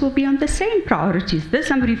focus will be on the same priorities.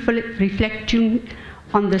 This I'm reflecting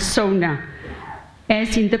on the SONA.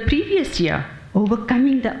 As in the previous year,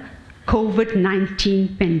 overcoming the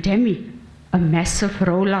COVID-19 pandemic, a massive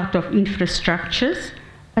rollout of infrastructures,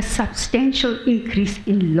 a substantial increase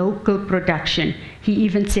in local production. He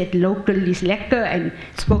even said local is lekker and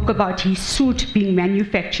spoke about his suit being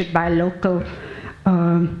manufactured by a local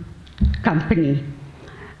company.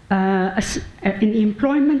 An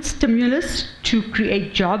employment stimulus to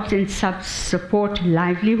create jobs and support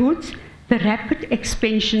livelihoods, the rapid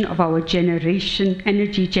expansion of our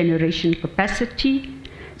energy generation capacity.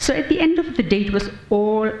 So at the end of the day, it was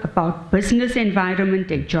all about business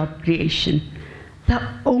environment and job creation. The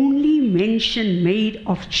only mention made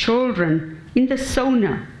of children in the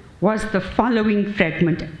SONA was the following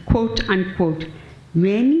fragment, quote unquote,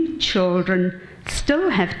 "Many children still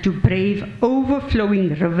have to brave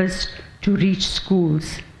overflowing rivers to reach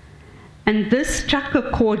schools." And this struck a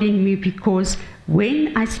chord in me because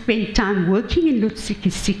when I spent time working in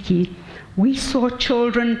Lutsikisiki, we saw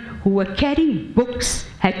children who were carrying books,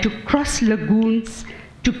 had to cross lagoons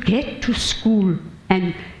to get to school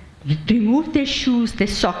and removed their shoes, their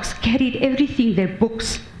socks, carried everything, their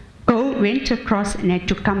books, went across and had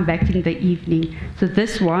to come back in the evening. So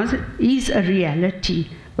this is a reality,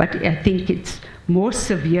 but I think it's more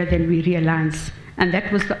severe than we realize. And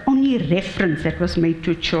that was the only reference that was made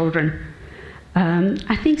to children.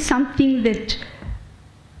 I think something that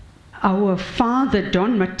our father,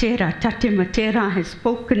 Don Mattera, Tate Mattera, has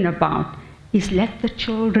spoken about is let the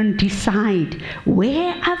children decide.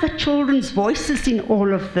 Where are the children's voices in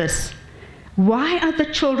all of this? Why are the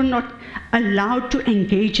children not allowed to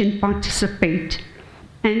engage and participate?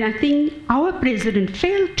 And I think our president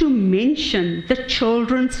failed to mention the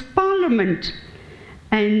children's parliament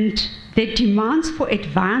and their demands for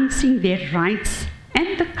advancing their rights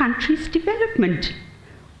and the country's development.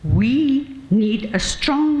 We need a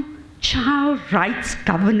strong child rights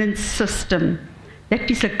governance system. That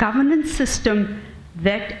is a governance system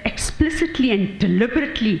that explicitly and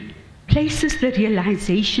deliberately places the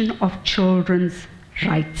realization of children's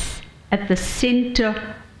rights at the center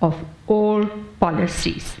of all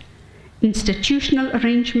policies, institutional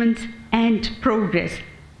arrangements, and progress,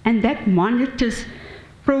 and that monitors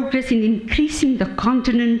progress in increasing the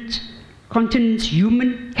continent's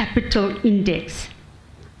human capital index.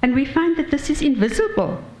 And we find that this is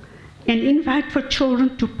invisible. An invite for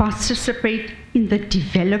children to participate in the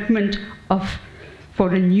development for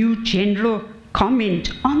a new general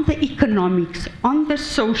comment on the economics, on the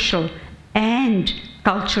social and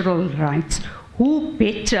cultural rights. Who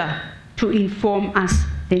better to inform us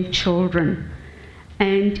than children?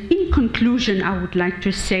 And in conclusion, I would like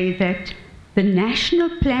to say that the National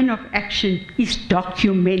Plan of Action is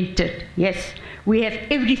documented. Yes, we have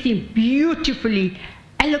everything beautifully,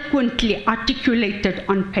 eloquently articulated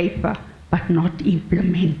on paper, but not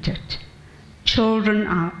implemented. Children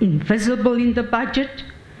are invisible in the budget.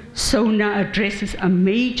 SONA addresses a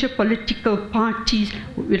major political parties.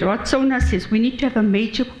 What SONA says, we need to have a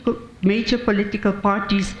major political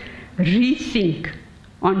parties rethink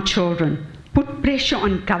on children, put pressure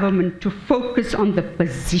on government to focus on the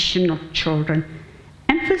position of children.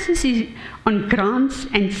 Emphasis on grants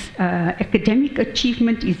and academic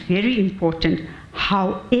achievement is very important.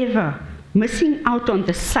 However, missing out on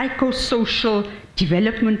the psychosocial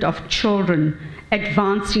development of children,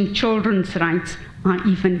 advancing children's rights are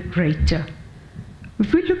even greater.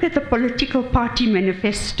 If we look at the political party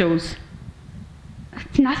manifestos,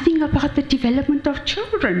 it's nothing about the development of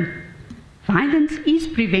children. Violence is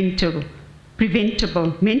preventable.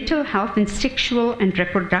 Mental health and sexual and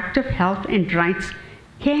reproductive health and rights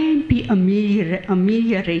can be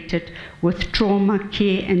ameliorated with trauma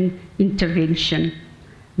care and intervention.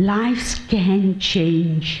 Lives can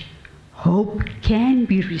change. Hope can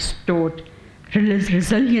be restored.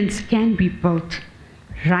 Resilience can be built.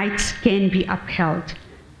 Rights can be upheld.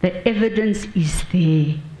 The evidence is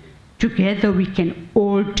there. Together we can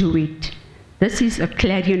all do it. This is a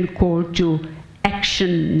clarion call to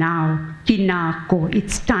action now. Kinako,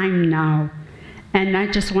 it's time now. And I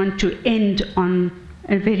just want to end on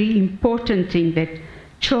a very important thing, that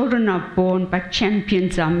children are born but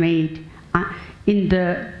champions are made. In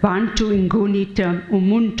the Bantu Nguni term,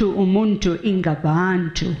 umuntu umuntu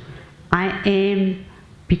ingabantu. I am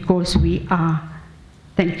because we are.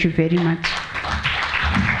 Thank you very much.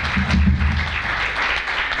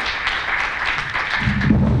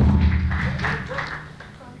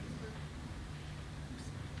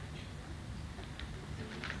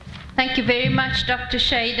 Thank you very much, Dr.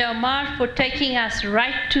 Shaida Omar, for taking us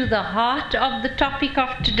right to the heart of the topic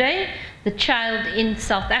of today, the child in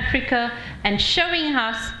South Africa, and showing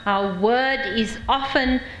us how word is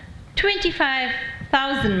often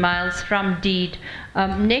 25,000 miles from deed.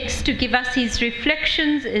 Next to give us his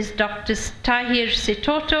reflections is Dr. Tahir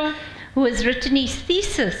Setoto, who has written his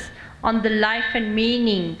thesis on the life and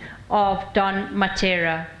meaning of Don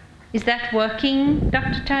Mattera. Is that working,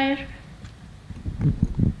 Dr. Tahir?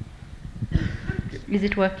 Is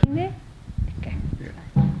it working there? Okay.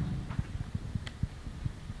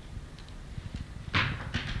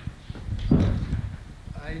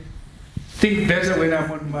 I think better when I'm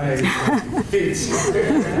on my feet.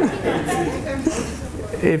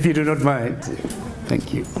 If you do not mind.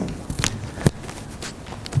 Thank you.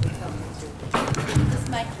 This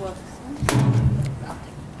mic works.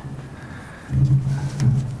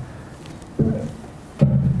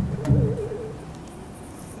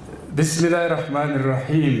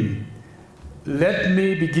 Bismillahirrahmanirrahim. Let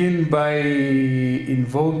me begin by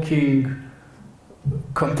invoking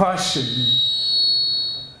compassion,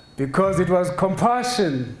 because it was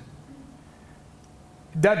compassion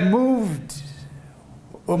that moved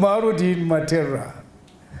Umaruddin Mattera.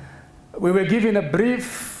 We were given a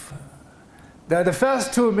brief that the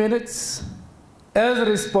first 2 minutes, as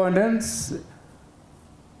respondents,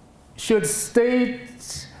 should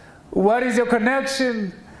state what is your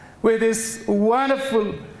connection with this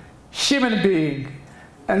wonderful human being.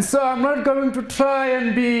 And so I'm not going to try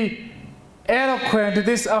and be eloquent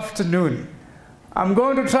this afternoon. I'm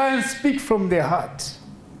going to try and speak from the heart.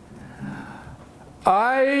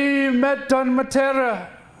 I met Don Mattera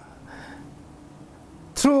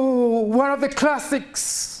through one of the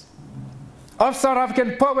classics of South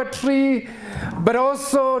African poetry, but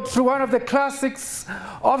also through one of the classics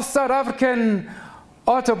of South African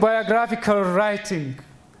autobiographical writing.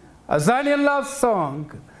 A Zanian love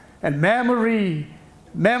song, and memory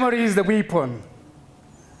is the weapon.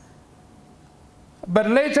 But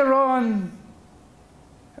later on,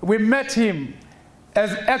 we met him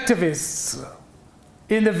as activists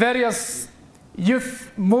in the various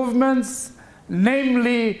youth movements,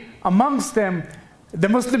 namely amongst them the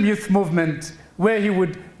Muslim youth movement, where he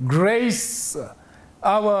would grace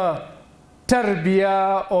our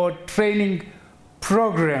tarbiyah or training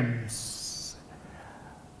programs.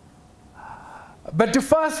 But to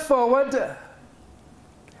fast forward,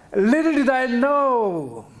 little did I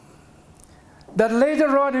know that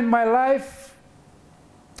later on in my life,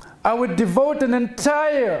 I would devote an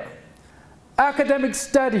entire academic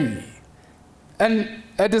study. And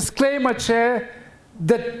a disclaimer, Chair,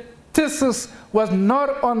 the thesis was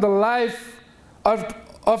not on the life of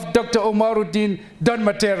Dr. Umaruddin Don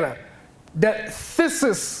Mattera. The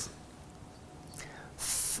thesis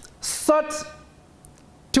sought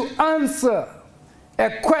to answer a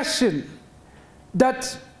question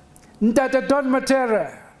that Don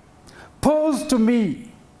Mattera posed to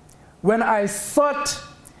me when I sought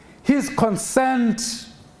his consent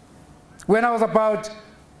when I was about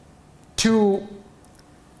to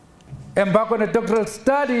embark on a doctoral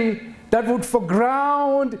study that would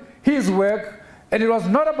foreground his work. And it was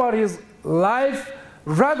not about his life,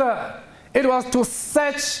 rather it was to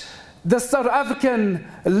search the South African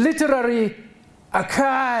literary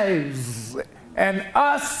archives and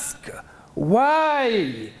ask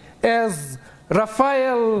why, as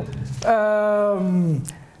Raphael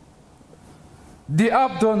the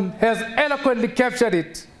Abdon has eloquently captured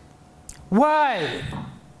it, why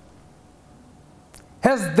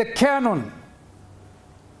has the canon,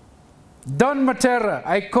 Don Mattera,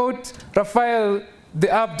 I quote Raphael the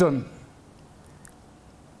Abdon,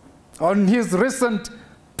 on his recent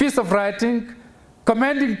piece of writing,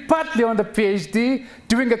 commenting partly on the PhD,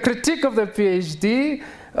 doing a critique of the PhD,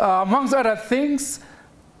 amongst other things,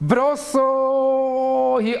 but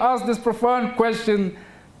also he asked this profound question,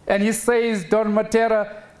 and he says, Don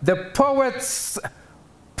Mattera, the poet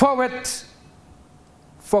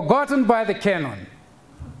forgotten by the canon,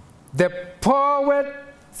 the poet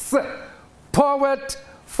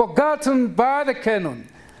forgotten by the canon.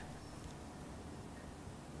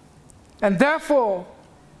 And therefore,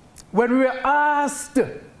 when we were asked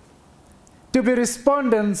to be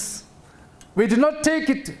respondents, we did not take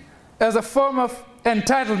it as a form of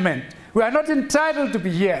entitlement. We are not entitled to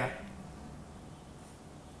be here.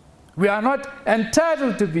 We are not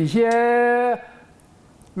entitled to be here.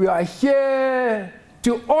 We are here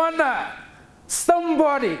to honor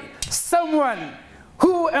somebody, someone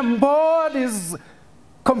who embodies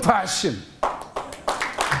compassion.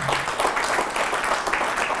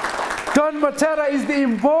 Don Mattera is the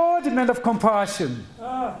embodiment of compassion.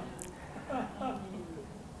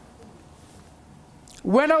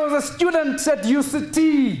 When I was a student at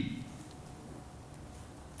UCT,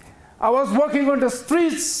 I was walking on the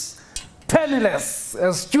streets penniless.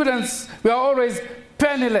 As students, we are always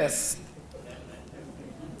penniless.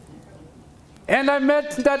 And I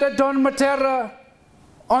met Dada Don Mattera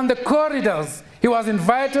on the corridors. He was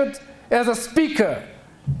invited as a speaker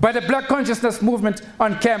by the Black Consciousness Movement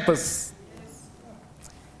on campus.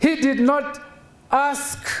 He did not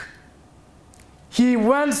ask. He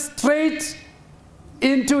went straight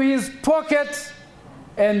into his pocket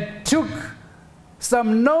and took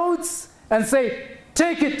some notes and said,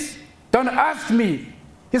 "Take it, don't ask me."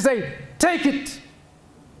 He said, "Take it."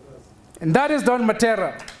 And that is Don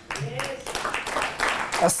Mattera.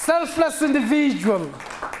 A selfless individual.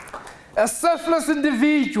 A selfless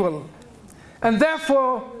individual. And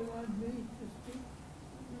therefore,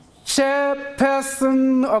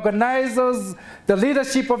 chairperson, organizers, the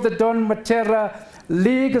leadership of the Don Mattera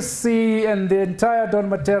legacy and the entire Don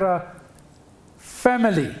Mattera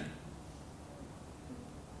family.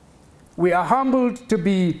 We are humbled to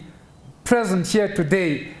be present here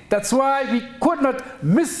today. That's why we could not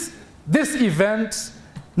miss this event,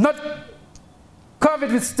 not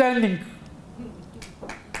COVID withstanding.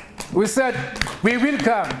 We said, we will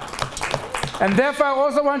come. And therefore, I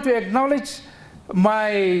also want to acknowledge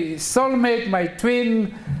my soulmate, my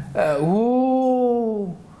twin,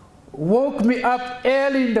 who woke me up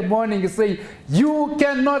early in the morning and say, "You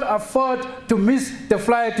cannot afford to miss the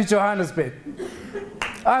flight to Johannesburg.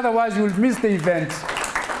 Otherwise, you will miss the event."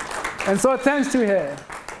 And so thanks to her.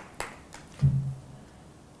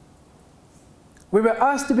 We were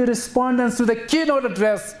asked to be respondents to the keynote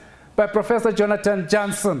address by Professor Jonathan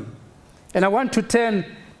Johnson. And I want to turn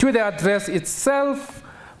to the address itself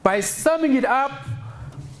by summing it up.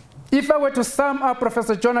 If I were to sum up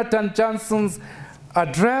Professor Jonathan Johnson's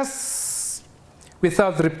address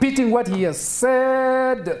without repeating what he has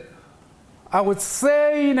said, I would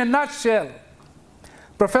say in a nutshell,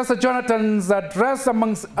 Professor Jonathan's address,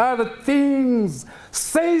 amongst other things,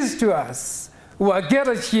 says to us who are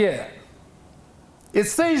gathered here, it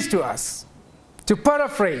says to us, to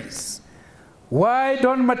paraphrase, why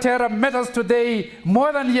Don Mattera matters today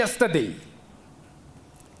more than yesterday.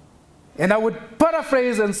 And I would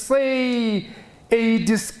paraphrase and say a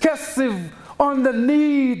discursive on the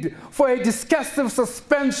need for a discursive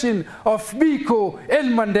suspension of Biko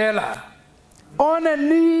and Mandela. On a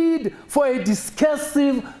need for a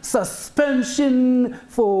discursive suspension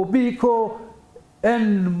for Biko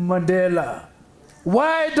and Mandela.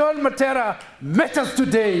 Why Don Mattera matters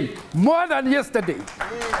today more than yesterday.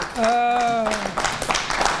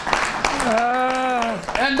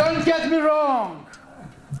 And don't get me wrong.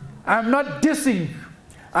 I'm not dissing.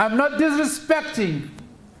 I'm not disrespecting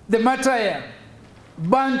the Mattera,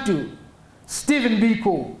 Bantu, Stephen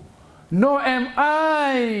Biko. Nor am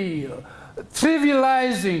I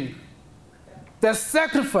trivializing the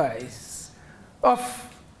sacrifice of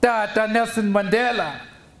Tata Nelson Mandela.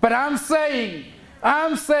 But I'm saying,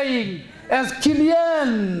 as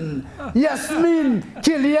Kilian, Yasmin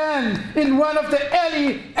Kilian, in one of the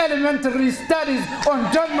early elementary studies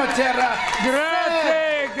on Don Mattera.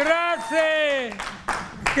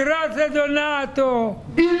 Grazie Donato.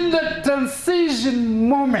 In the transition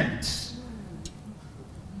moment,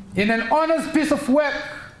 in an honest piece of work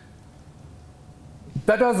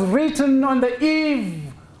that was written on the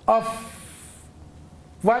eve of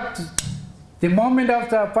what? The moment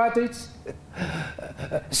after apartheid,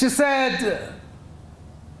 she said,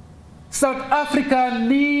 South Africa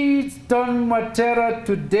needs Don Mattera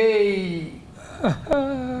today.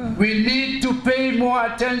 We need to pay more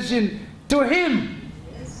attention to him.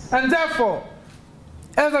 And therefore,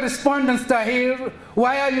 as a respondent here,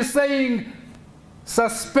 why are you saying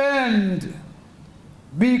suspend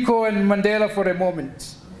Biko and Mandela for a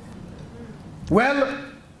moment? Well,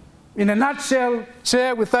 in a nutshell,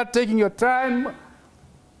 Chair, without taking your time,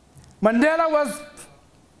 Mandela was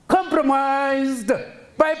compromised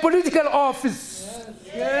by political office.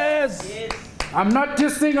 Yes. I'm not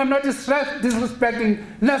dissing, I'm not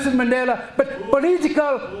disrespecting Nelson Mandela, but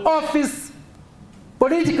political office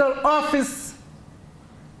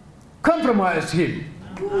compromised him.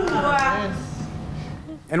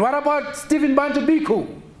 And what about Stephen Bantu Biko?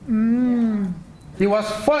 He was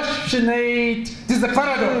fortunate. This is the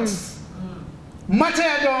paradox.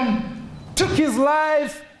 Mattera took his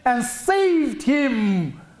life and saved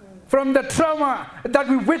him from the trauma that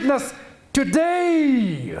we witness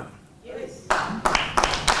today. Yes.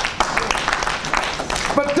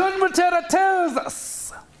 But Don Mattera tells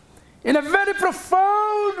us in a very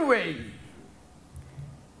profound way,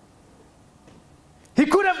 he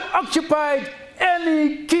could have occupied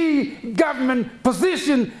any key government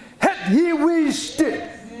position had he wished.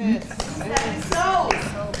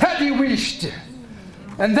 Had he wished.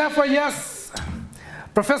 And therefore, yes,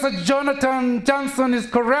 Professor Jonathan Johnson is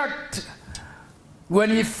correct when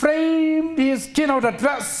he framed his keynote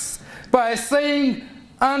address by saying,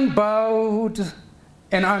 unbowed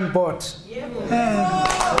and unbought.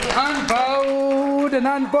 Unbowed and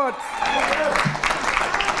unbought.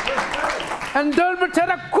 And Don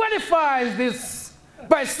Mattera qualifies this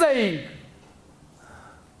by saying,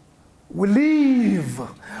 we live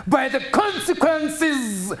by the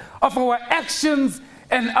consequences of our actions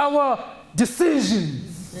and our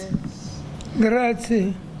decisions.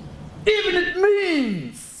 Grazie. Even it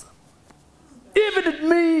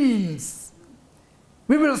means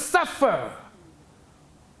we will suffer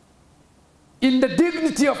in the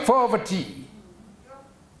dignity of poverty.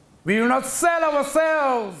 We will not sell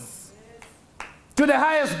ourselves to the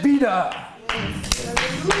highest bidder.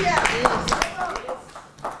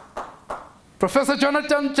 Professor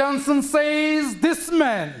Jonathan Johnson says this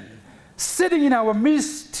man sitting in our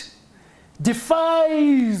midst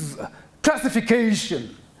defies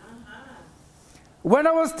classification. When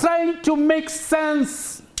I was trying to make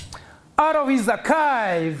sense out of his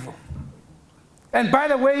archive, and by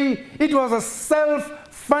the way, it was a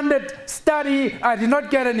self-funded study, I did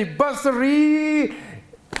not get any bursary.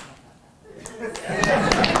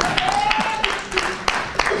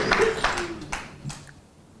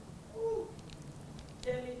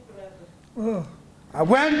 I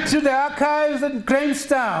went to the archives in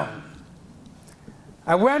Grahamstown.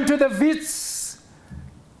 I went to the Wits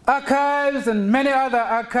archives and many other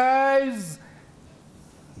archives,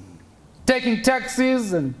 taking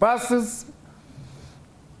taxis and buses.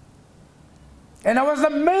 And I was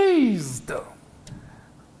amazed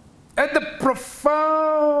at the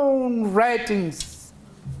profound writings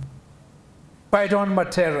by Don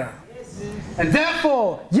Mattera. And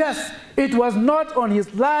therefore, yes, it was not on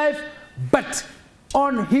his life, but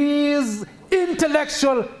on his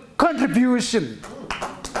intellectual contribution.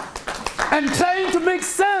 And trying to make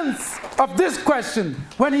sense of this question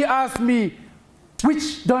when he asked me,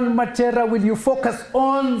 which Don Mattera will you focus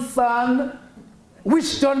on, son?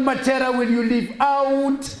 Which Don Mattera will you leave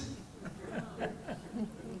out?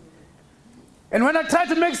 And when I tried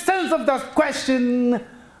to make sense of that question,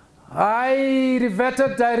 I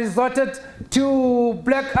resorted to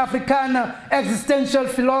Black Africana existential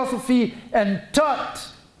philosophy and thought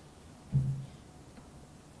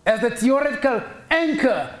as a theoretical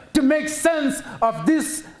anchor to make sense of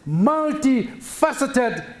this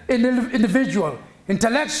multifaceted individual,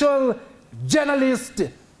 intellectual, journalist,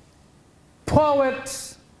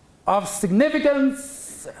 poet of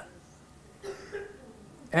significance.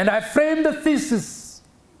 And I framed the thesis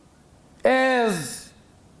as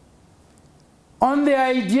on the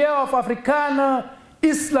idea of Africana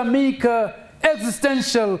Islamic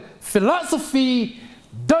existential philosophy,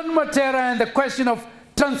 Don Mattera and the question of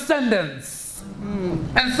transcendence.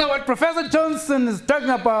 And so what Professor Johnson is talking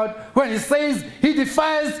about when he says he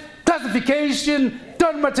defies classification,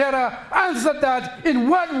 Don Mattera answered that in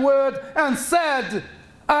one word and said,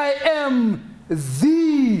 I am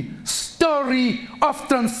the story of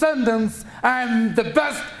transcendence. I am the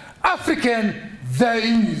best African there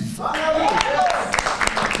is.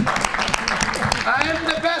 I am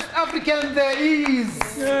the best African there is.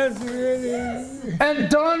 Yes, really. And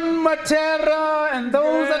Don Mattera and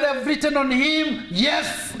those that have written on him,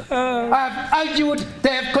 yes, I've argued,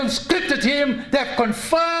 they have conscripted him, they have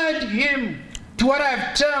confined him to what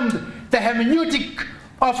I've termed the hermeneutic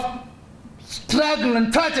of struggle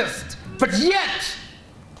and protest. But yet,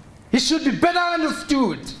 he should be better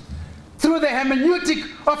understood through the hermeneutic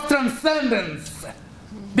of transcendence,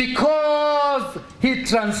 because he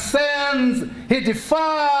transcends, he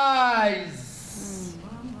defies.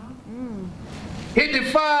 He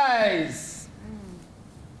defies,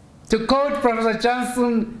 to quote Professor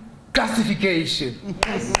Johnson, classification.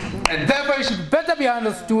 And therefore he should better be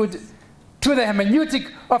understood through the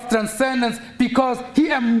hermeneutic of transcendence, because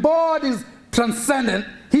he embodies transcendence,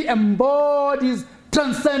 he embodies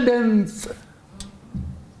transcendence.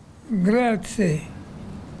 Grazie.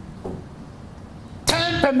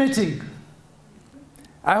 Time permitting,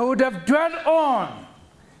 I would have dwelt on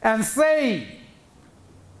and say,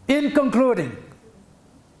 in concluding,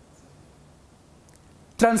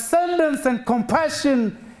 transcendence and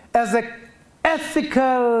compassion as an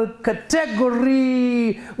ethical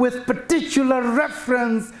category with particular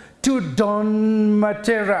reference to Don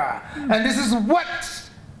Mattera. And this is what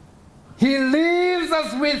he leaves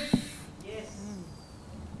us with.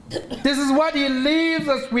 This is what he leaves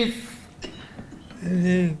us with.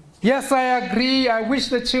 Yes, I agree. I wish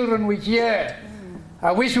the children were here.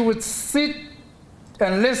 I wish we would sit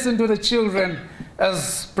and listen to the children,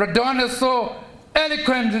 as Pradona so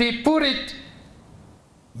eloquently put it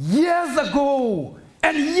years ago,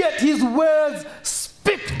 and yet his words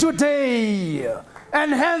speak today.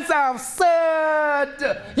 And hence I have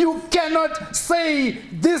said, you cannot say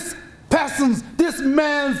this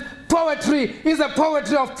man's poetry is a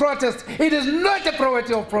poetry of protest. It is not a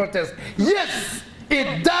poetry of protest. Yes,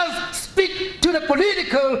 it does speak to the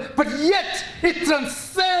political, but yet it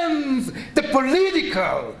transcends the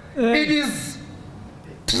political. It is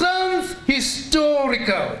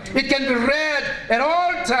trans-historical. It can be read at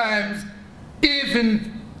all times,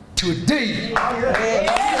 even today.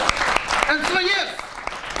 And so yes,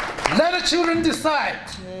 let the children decide,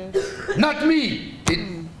 not me,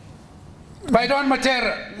 by Don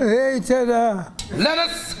Mattera. Let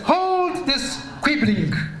us hold this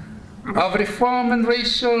quibbling of reform and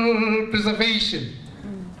racial preservation,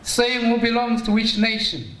 saying who belongs to which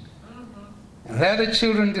nation. And let the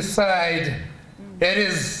children decide. It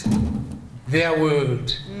is their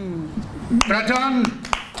word. Radon,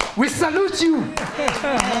 we salute you.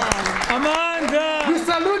 Amanda. We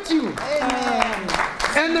salute you. Amen.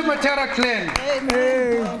 And the Mattera clan.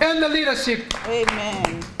 Amen. And the leadership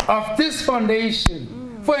of this foundation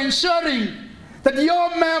for ensuring that your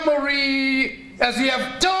memory, as you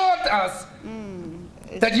have taught us,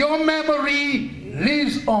 that your memory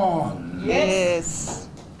lives on. Yes.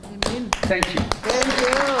 Thank you. Thank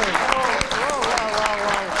you.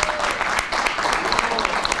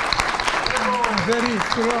 Very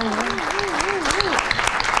strong.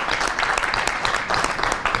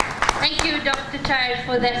 Thank you, Dr. Tyre,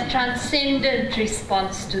 for that transcendent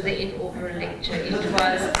response to the inaugural lecture. It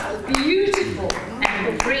was beautiful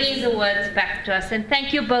and for bringing the words back to us. And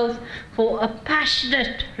thank you both for a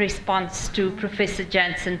passionate response to Professor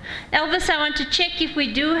Jansen. Elvis, I want to check if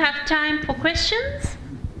we do have time for questions.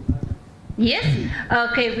 Yes?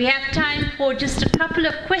 Okay, we have time for just a couple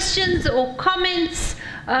of questions or comments,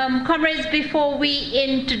 comrades, before we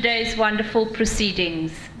end today's wonderful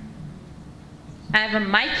proceedings. I have a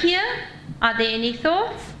mic here. Are there any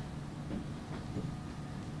thoughts?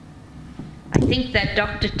 I think that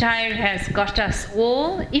Dr. Tyre has got us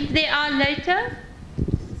all. If there are later,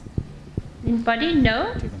 anybody?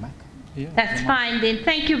 No? That's fine then.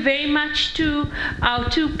 Thank you very much to our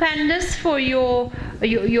two panelists for your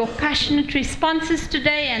passionate responses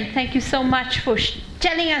today, and thank you so much for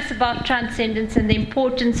telling us about transcendence and the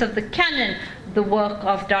importance of the canon, the work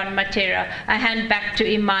of Don Mattera. I hand back to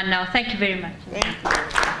Iman now. Thank you very much.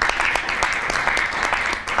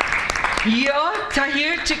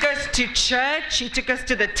 Tahir took us to church, he took us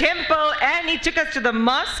to the temple, and he took us to the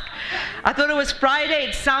mosque. I thought it was Friday.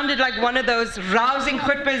 It sounded like one of those rousing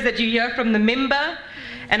khutbahs that you hear from the mimbar.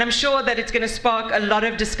 And I'm sure that it's going to spark a lot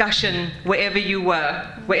of discussion wherever you were,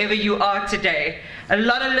 wherever you are today. A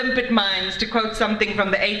lot of limpid minds, to quote something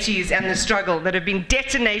from the 80s and the struggle, that have been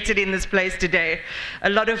detonated in this place today. A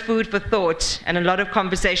lot of food for thought and a lot of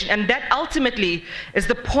conversation. And that ultimately is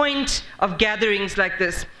the point of gatherings like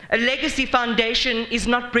this. A legacy foundation is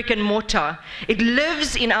not brick and mortar. It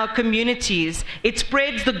lives in our communities. It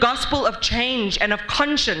spreads the gospel of change and of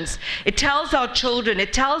conscience. It tells our children,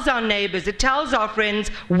 it tells our neighbors, it tells our friends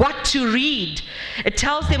what to read. It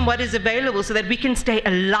tells them what is available so that we can stay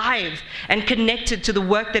alive and connected to the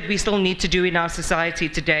work that we still need to do in our society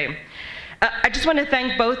today. I just want to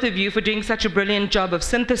thank both of you for doing such a brilliant job of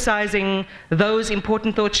synthesizing those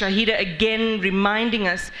important thoughts. Shahida, again, reminding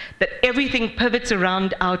us that everything pivots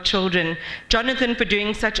around our children. Jonathan, for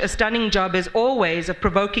doing such a stunning job, as always, of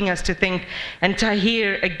provoking us to think. And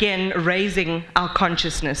Tahir, again, raising our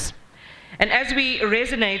consciousness. And as we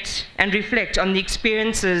resonate and reflect on the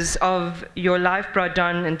experiences of your life, Bra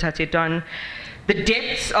Don and Tate Don, the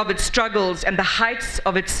depths of its struggles and the heights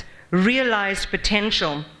of its realized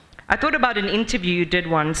potential, I thought about an interview you did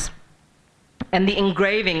once and the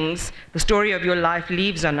engravings the story of your life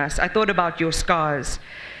leaves on us. I thought about your scars.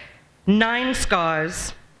 9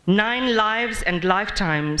 scars, 9 lives and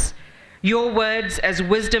lifetimes, your words as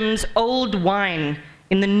wisdom's old wine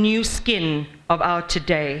in the new skin of our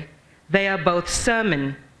today. They are both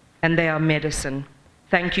sermon and they are medicine.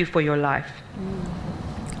 Thank you for your life.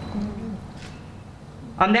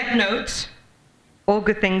 On that note, all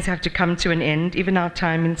good things have to come to an end, even our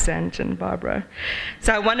time in Sandton, Barbara.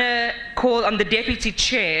 So I want to call on the Deputy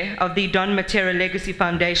Chair of the Don Mattera Legacy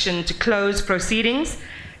Foundation to close proceedings.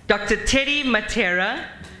 Dr. Teddy Mattera,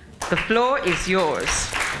 the floor is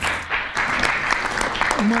yours.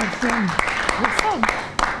 My son.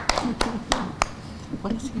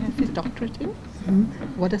 What is it? he have his doctorate in?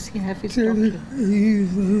 What does he have his So doctorate?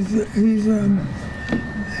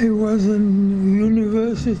 he was in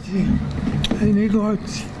university and he got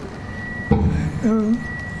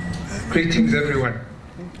Greetings, everyone.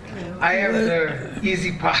 I have the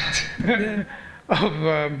easy part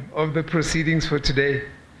of the proceedings for today.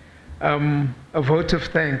 A vote of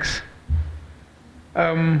thanks.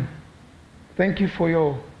 Thank you for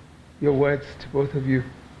your words to both of you.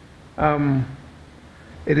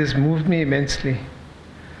 It has moved me immensely.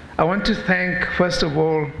 I want to thank, first of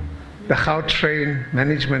all, the Gautrain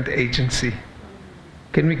Management Agency.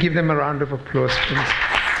 Can we give them a round of applause, please?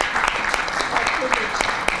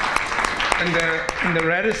 And the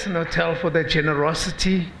Radisson Hotel for their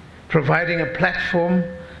generosity, providing a platform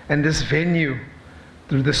and this venue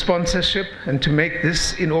through the sponsorship and to make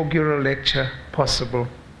this inaugural lecture possible.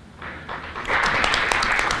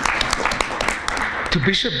 To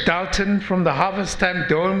Bishop Dalton from the Harvest Time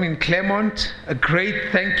Dome in Claremont, a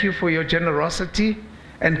great thank you for your generosity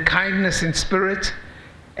and kindness in spirit,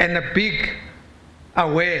 and a big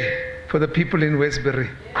aware for the people in Westbury.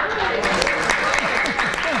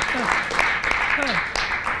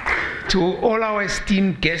 To all our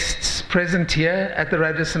esteemed guests present here at the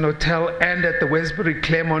Radisson Hotel and at the Westbury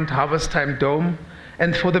Claremont Harvest Time Dome,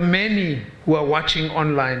 and for the many who are watching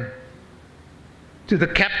online. To the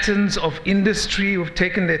captains of industry who've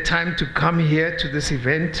taken their time to come here to this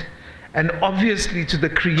event, and obviously to the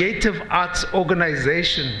creative arts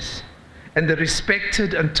organizations and the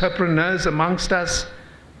respected entrepreneurs amongst us,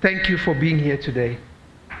 thank you for being here today.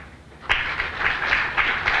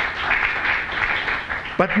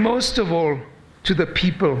 But most of all, to the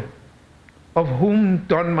people of whom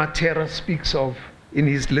Don Mattera speaks of in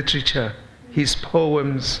his literature, his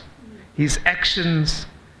poems, his actions,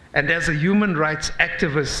 and as a human rights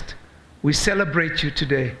activist, we celebrate you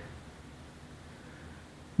today.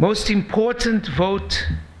 Most important vote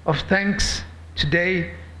of thanks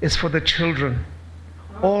today is for the children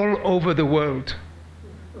all over the world.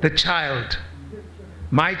 The child,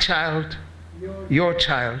 my child, your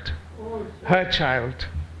child, her child,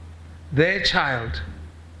 their child,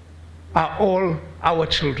 are all our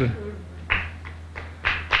children.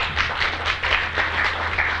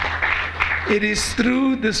 It is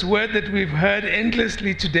through this word that we've heard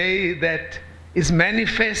endlessly today that is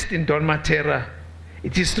manifest in Don Mattera.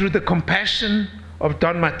 It is through the compassion of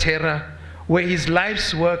Don Mattera, where his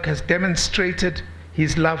life's work has demonstrated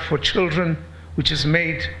his love for children, which has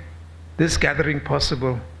made this gathering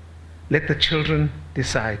possible. Let the children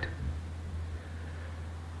decide.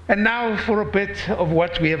 And now for a bit of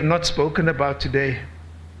what we have not spoken about today.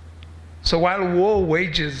 So while war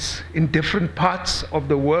wages in different parts of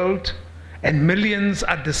the world and millions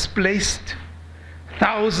are displaced,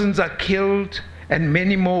 thousands are killed and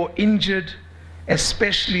many more injured,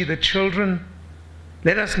 especially the children,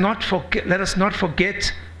 let us not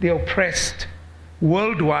forget the oppressed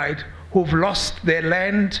worldwide who've lost their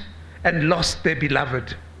land and lost their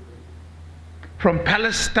beloved. From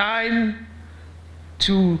Palestine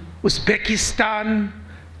to Uzbekistan,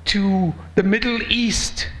 to the Middle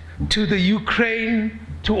East, to the Ukraine,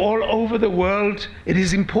 to all over the world, it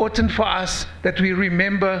is important for us that we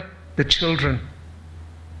remember the children.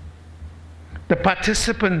 The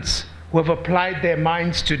participants who have applied their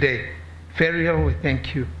minds today. Ferial, we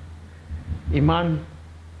thank you. Iman,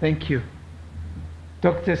 thank you.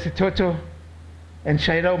 Dr. Sitoto and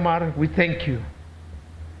Shaira Omar, we thank you.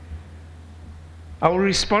 Our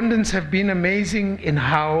respondents have been amazing in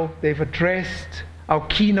how they've addressed our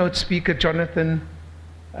keynote speaker, Jonathan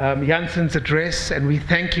Janssen's address, and we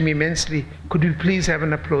thank him immensely. Could we please have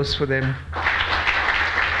an applause for them?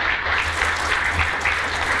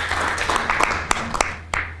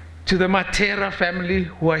 To the Mattera family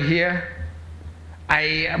who are here, I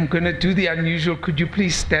am going to do the unusual. Could you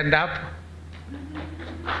please stand up?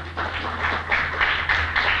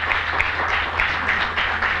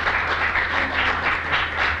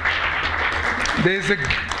 There's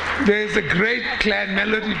a great clan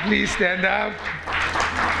melody. Please stand up.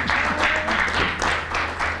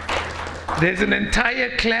 There's an entire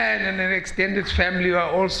clan and an extended family who are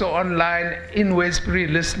also online in Westbury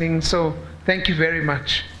listening, so thank you very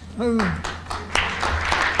much.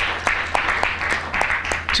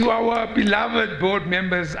 To our beloved board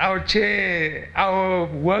members, our chair, our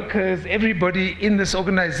workers, everybody in this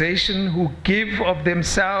organization who give of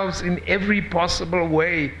themselves in every possible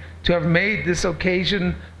way to have made this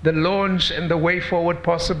occasion, the launch and the way forward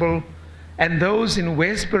possible, and those in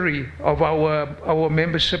Westbury of our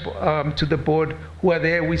membership to the board who are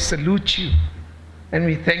there, we salute you and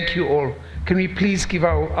we thank you all. Can we please give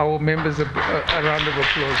our members a round of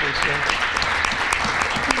applause as well?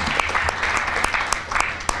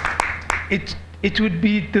 it would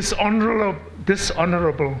be dishonorable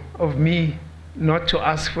of me not to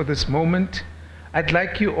ask for this moment. I'd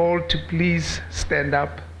like you all to please stand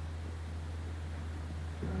up.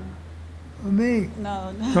 Me?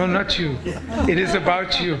 No, not you. It is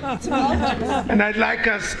about you. And I'd like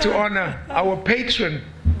us to honor our patron,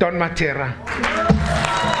 Don Mattera.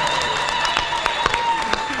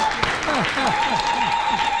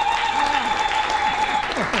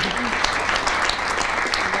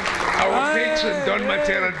 Our patron, Don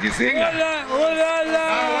Mattera, the singer.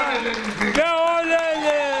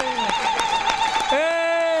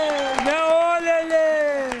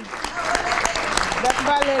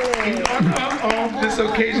 In honor of this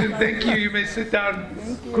occasion, thank you, you may sit down.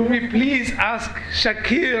 Could we please ask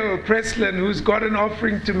Shaquille Preslin, who's got an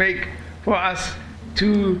offering to make for us,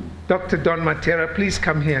 to Dr. Don Mattera, please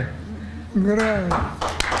come here. I'm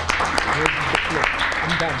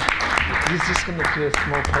done. He's just going to do a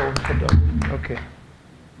small poem for Don. Okay.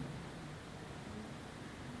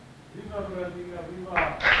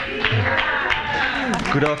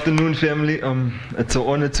 Good afternoon, family. It's an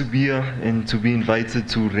honor to be here and to be invited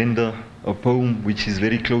to render a poem which is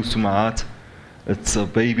very close to my heart. It's a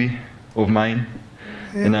baby of mine,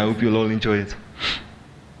 and I hope you'll all enjoy it.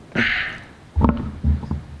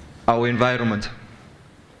 Our environment.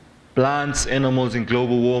 Plants, animals, and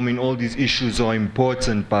global warming, all these issues are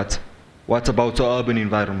important, but what about our urban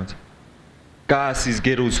environment? Gases,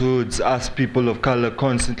 ghettos, hoods, us people of color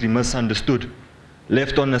constantly misunderstood.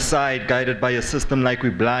 Left on the side, guided by a system like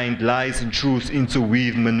we're blind, lies and truths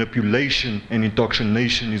interweave, manipulation and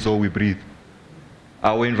indoctrination is all we breathe.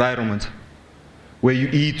 Our environment, where you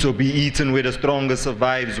eat or be eaten, where the strongest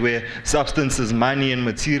survives, where substances, money and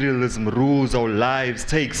materialism rules our lives,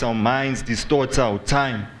 takes our minds, distorts our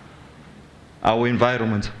time. Our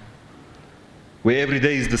environment, where every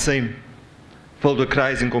day is the same, filled with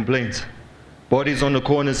cries and complaints. Bodies on the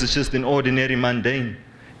corners is just an ordinary mundane.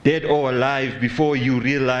 Dead or alive, before you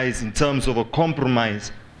realize in terms of a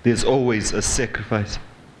compromise, there's always a sacrifice.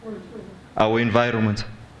 Our environment,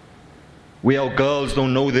 where our girls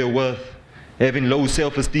don't know their worth, having low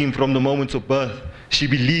self-esteem from the moment of birth. She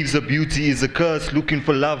believes her beauty is a curse, looking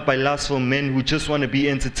for love by lustful men who just want to be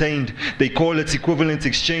entertained. They call it equivalent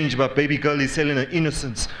exchange, but baby girl is selling her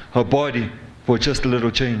innocence, her body, for just a little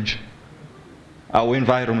change. Our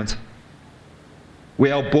environment,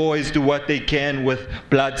 where our boys do what they can with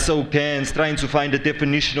blood-soaked hands, trying to find a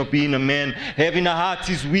definition of being a man. Having a heart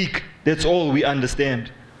is weak, that's all we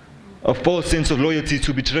understand. A false sense of loyalty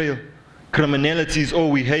to betrayal. Criminality is all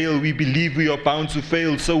we hail. We believe we are bound to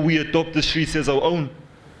fail, so we adopt the streets as our own.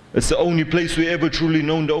 It's the only place we ever truly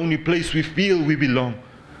known, the only place we feel we belong.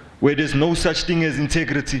 Where there's no such thing as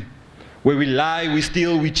integrity. Where we lie, we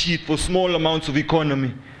steal, we cheat for small amounts of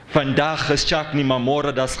economy. Vandaag is chak nie, maar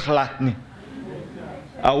môre das glad nie.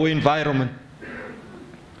 Our environment,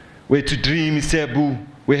 where to dream is taboo,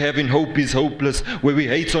 where having hope is hopeless, where we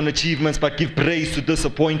hate on achievements but give praise to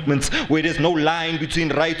disappointments, where there's no line between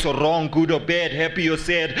right or wrong, good or bad, happy or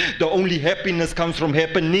sad. The only happiness comes from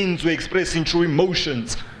happenings, where expressing true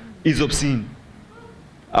emotions is obscene.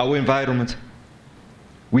 Our environment,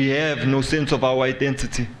 we have no sense of our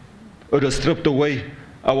identity. It is stripped away.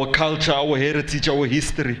 Our culture, our heritage, our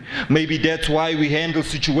history. Maybe that's why we handle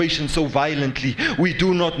situations so violently. We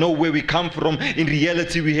do not know where we come from. In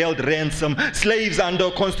reality, we held ransom. Slaves under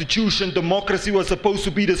a constitution. Democracy was supposed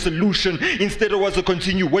to be the solution. Instead, it was a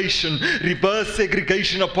continuation. Reverse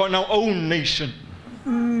segregation upon our own nation.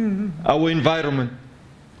 Our environment.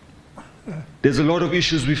 There's a lot of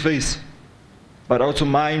issues we face. But out of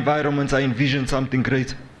my environment, I envision something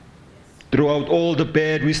great. Throughout all the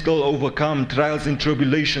bad, we still overcome. Trials and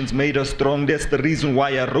tribulations made us strong. That's the reason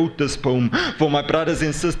why I wrote this poem. For my brothers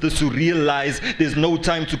and sisters to realize there's no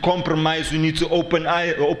time to compromise. We need to open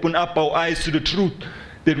up our eyes to the truth.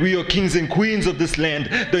 That we are kings and queens of this land.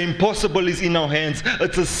 The impossible is in our hands.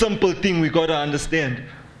 It's a simple thing we gotta understand.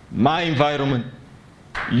 My environment,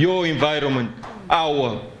 your environment,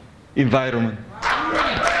 our environment.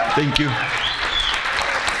 Thank you.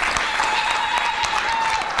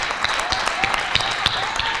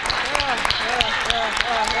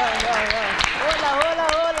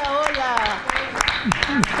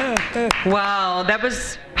 Wow, that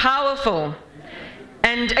was powerful.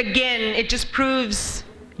 And again, it just proves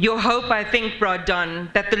your hope, I think, Bro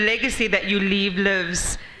Don, that the legacy that you leave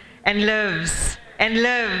lives and lives and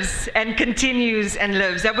lives and continues and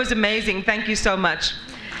lives. That was amazing. Thank you so much.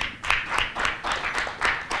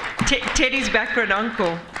 Teddy's back for an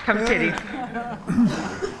encore. Come, Teddy.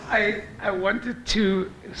 I wanted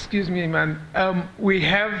to, excuse me, man. We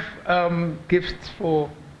have gifts for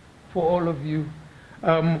all of you.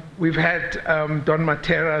 We've had Don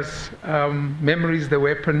Mattera's Memories, the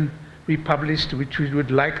Weapon republished, which we would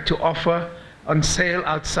like to offer on sale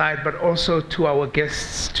outside, but also to our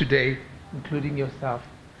guests today, including yourself.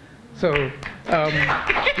 So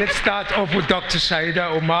let's start off with Dr. Shaida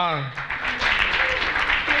Omar.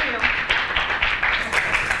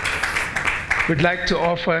 We'd like to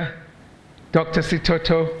offer Dr.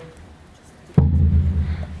 Sitoto.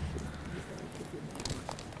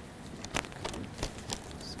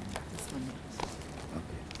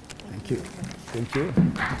 Thank you. Thank you.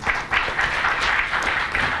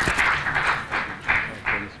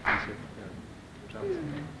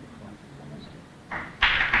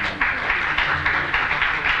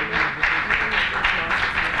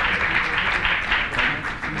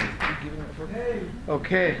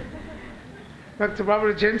 Okay. Dr.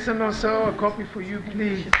 Barbara Jensen, also a copy for you,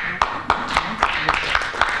 please.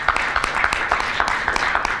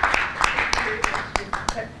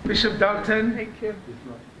 Bishop Dalton. Thank you.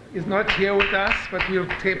 Is not here with us, but we'll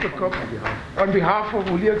tape a copy. On behalf of,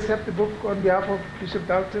 will you accept the book on behalf of Bishop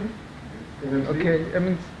Dalton? Okay,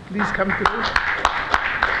 please come through.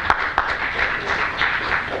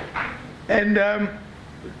 And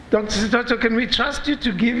Dr. Sitoto, can we trust you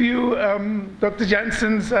to give you Dr.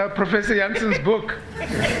 Jansen's, Professor Jansen's book?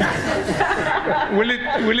 Will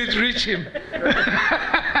it reach him?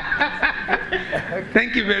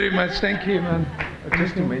 Thank you very much. Thank you, man.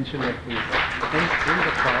 Just to mention that in the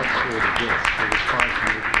cards for the guests, there is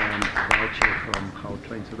 £500 voucher from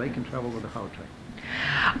Gautrain, so they can travel with the Gautrain.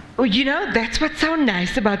 Well, you know, that's what's so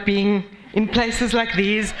nice about being in places like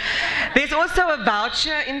these. There's also a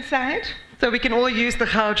voucher inside, so we can all use the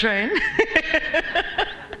Gautrain.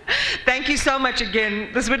 Thank you so much again.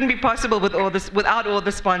 This wouldn't be possible without all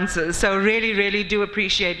the sponsors, so really, really do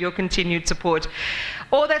appreciate your continued support.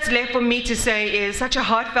 All that's left for me to say is such a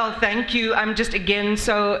heartfelt thank you. I'm just, again,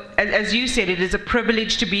 so, as you said, it is a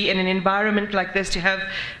privilege to be in an environment like this, to have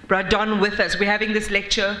Don with us. We're having this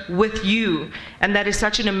lecture with you, and that is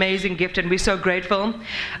such an amazing gift, and we're so grateful.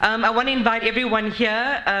 I want to invite everyone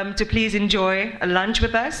here to please enjoy a lunch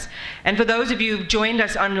with us. And for those of you who've joined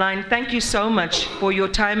us online, thank you so much for your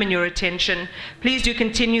time and your attention. Please do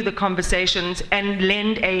continue the conversations and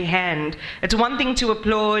lend a hand. It's one thing to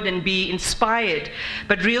applaud and be inspired,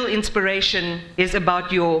 but real inspiration is about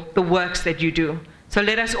the works that you do. So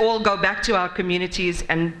let us all go back to our communities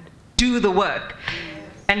and do the work.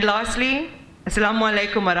 And lastly, Assalamu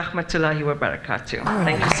alaikum wa rahmatullahi wa barakatuh.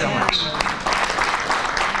 Thank you so much.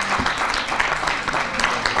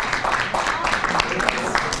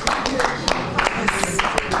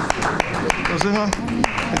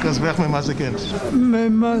 Ik was weg met mijn kind.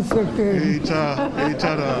 Met mijn kind.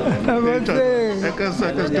 Ik was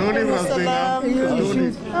Donnie was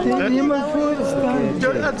Donnie. Je moet voorstaan.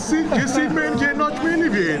 Je ziet me, je not me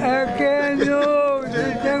niet weer. Ik ken jou.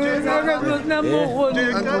 Ik moet naar mogen.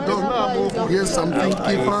 Yes, something.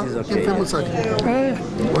 Keep him aside.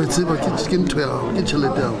 Oh, it's about kitchen 12. Get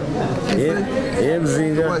your down.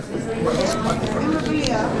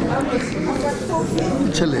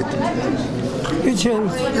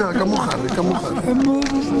 Ja, come on.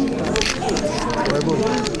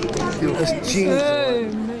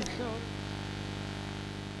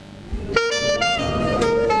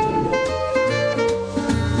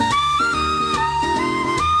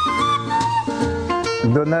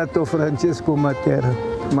 Donato Francisco Mattera.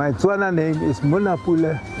 My Tswana name is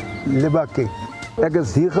Munapule Lebake. Ik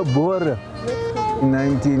is hier geboren in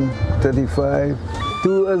 1935.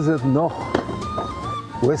 Toen is het nog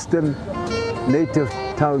Western Native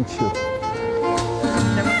Township.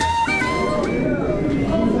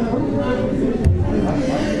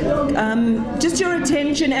 Just your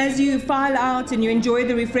attention as you file out and you enjoy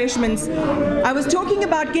the refreshments. I was talking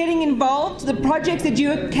about getting involved. The projects that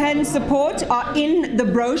you can support are in the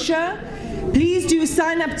brochure. Please do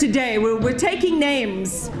sign up today. We're taking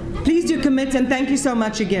names. Please do commit, and thank you so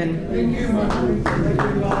much again. Thank you.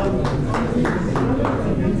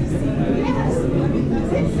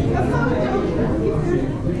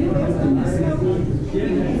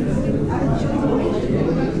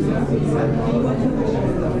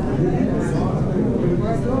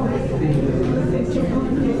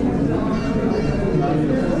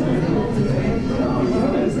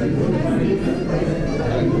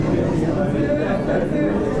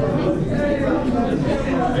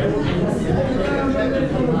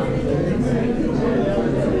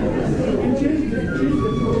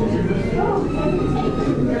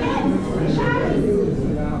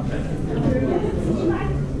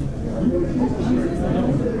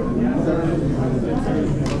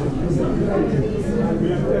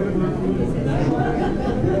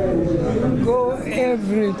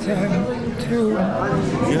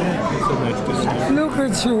 Yeah, so nice to see you. Look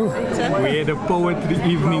at you. We had a poetry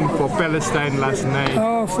evening for Palestine last night.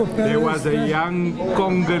 Oh, for Palestine. There was a young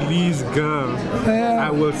Congolese girl. I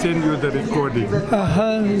will send you the recording.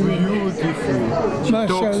 Beautiful. She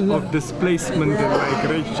talks of displacement and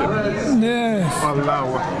migration. Yes.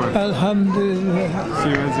 Allahu Akbar. Alhamdulillah.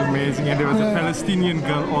 She was amazing. And there was a Palestinian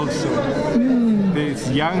girl also.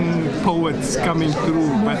 There's young poets coming through,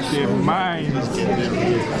 but their minds.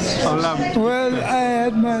 Well, I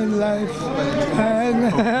had my life. I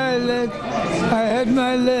had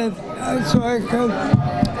my life, so I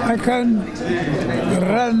can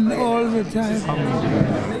run all the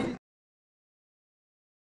time.